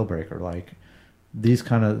not a deal breaker. Like these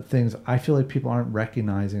kind of things, I feel like people aren't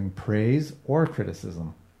recognizing praise or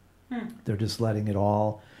criticism. They're just letting it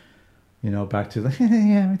all, back to the,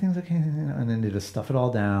 yeah, everything's okay. And then they just stuff it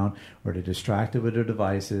all down, or they're distracted with their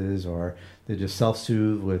devices, or they just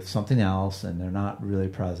self-soothe with something else, and they're not really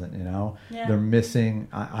present, Yeah. They're missing,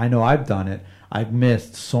 I know I've done it. I've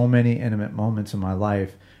missed so many intimate moments in my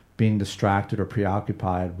life being distracted or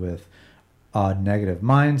preoccupied with a negative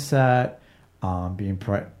mindset, being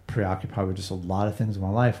preoccupied with just a lot of things in my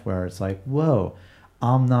life where it's like, whoa,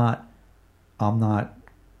 I'm not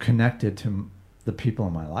connected to the people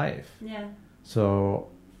in my life. Yeah. So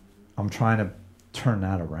I'm trying to turn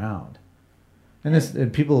that around.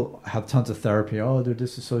 And people have tons of therapy. Oh, they're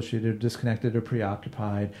disassociated, they're disconnected, they're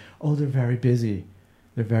preoccupied. Oh, they're very busy.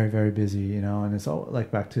 They're very, very busy, and it's all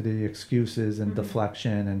like back to the excuses and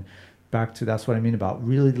deflection, and back to, that's what I mean about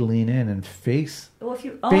really lean in and face if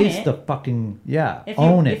you own it, the fucking,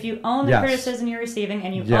 own it. If you own the criticism you're receiving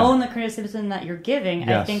and you own the criticism that you're giving,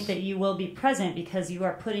 I think that you will be present because you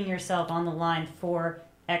are putting yourself on the line for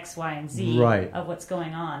X, Y, and Z of what's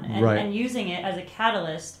going on. And using it as a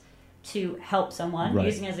catalyst to help someone,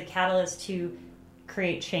 using it as a catalyst to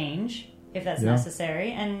create change if that's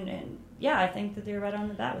necessary. And I think that you're right on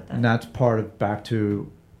the bat with that. And that's part of back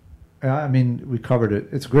to, we covered it.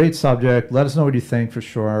 It's a great subject. Let us know what you think for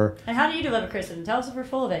sure. And how do you deliver criticism? Tell us if we're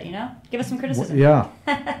full of it, Give us some criticism. Yeah,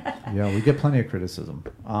 we get plenty of criticism.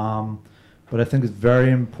 But I think it's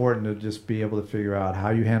very important to just be able to figure out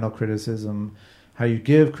how you handle criticism, how you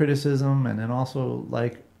give criticism, and then also,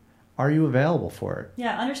 are you available for it?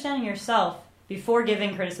 Yeah, understanding yourself before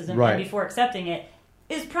giving criticism and before accepting it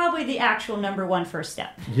is probably the actual number one first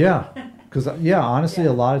step. Yeah, because, honestly,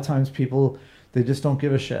 a lot of times people, they just don't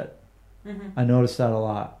give a shit. Mm-hmm. I noticed that a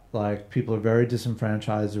lot. Like, people are very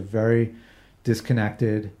disenfranchised, they're very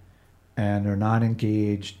disconnected, and they're not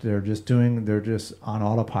engaged. They're just on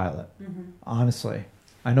autopilot. Mm-hmm. Honestly,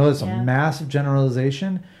 I know it's a massive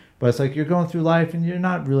generalization, but it's like you're going through life and you're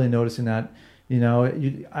not really noticing that.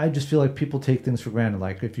 I just feel like people take things for granted.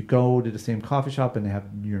 Like if you go to the same coffee shop and they have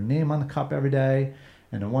your name on the cup every day,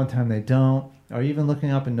 and then one time they don't, or even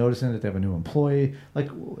looking up and noticing that they have a new employee. Like,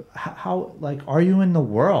 how are you in the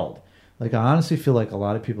world? Like, I honestly feel like a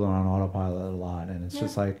lot of people are on autopilot a lot, and it's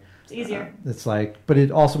just like it's easier. But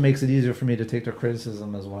it also makes it easier for me to take their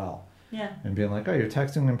criticism as well. Yeah. And being like, oh, you're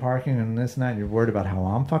texting and parking and this and that, and you're worried about how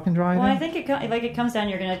I'm fucking driving. Well, I think it comes down.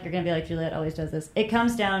 You're gonna be like Juliet always does this. It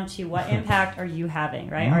comes down to what impact are you having,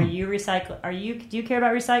 right? Mm. Are you do you care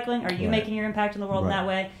about recycling? Are you making your impact in the world in that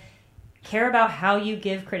way? Care about how you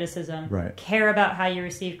give criticism. Right. Care about how you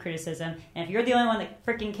receive criticism. And if you're the only one that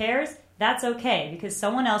freaking cares, that's okay, because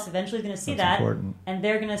someone else eventually is going to see important. And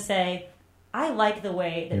they're going to say, I like the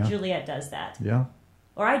way that Juliet does that. Yeah.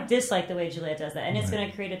 Or I dislike the way Juliet does that. And it's going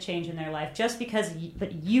to create a change in their life just because,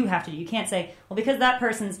 but you have to do. You can't say, well, because that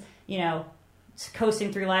person's,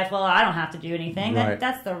 coasting through life, well, I don't have to do anything. Right.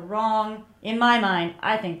 That's the wrong, in my mind,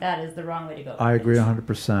 I think that is the wrong way to go. I agree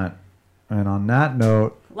 100%. And on that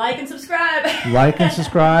note, like and subscribe.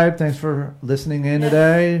 Thanks for listening in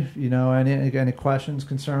today. Any questions,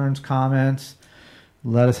 concerns, comments,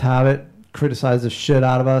 let us have it. Criticize the shit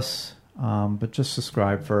out of us, but just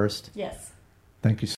subscribe first. Yes. Thank you so much.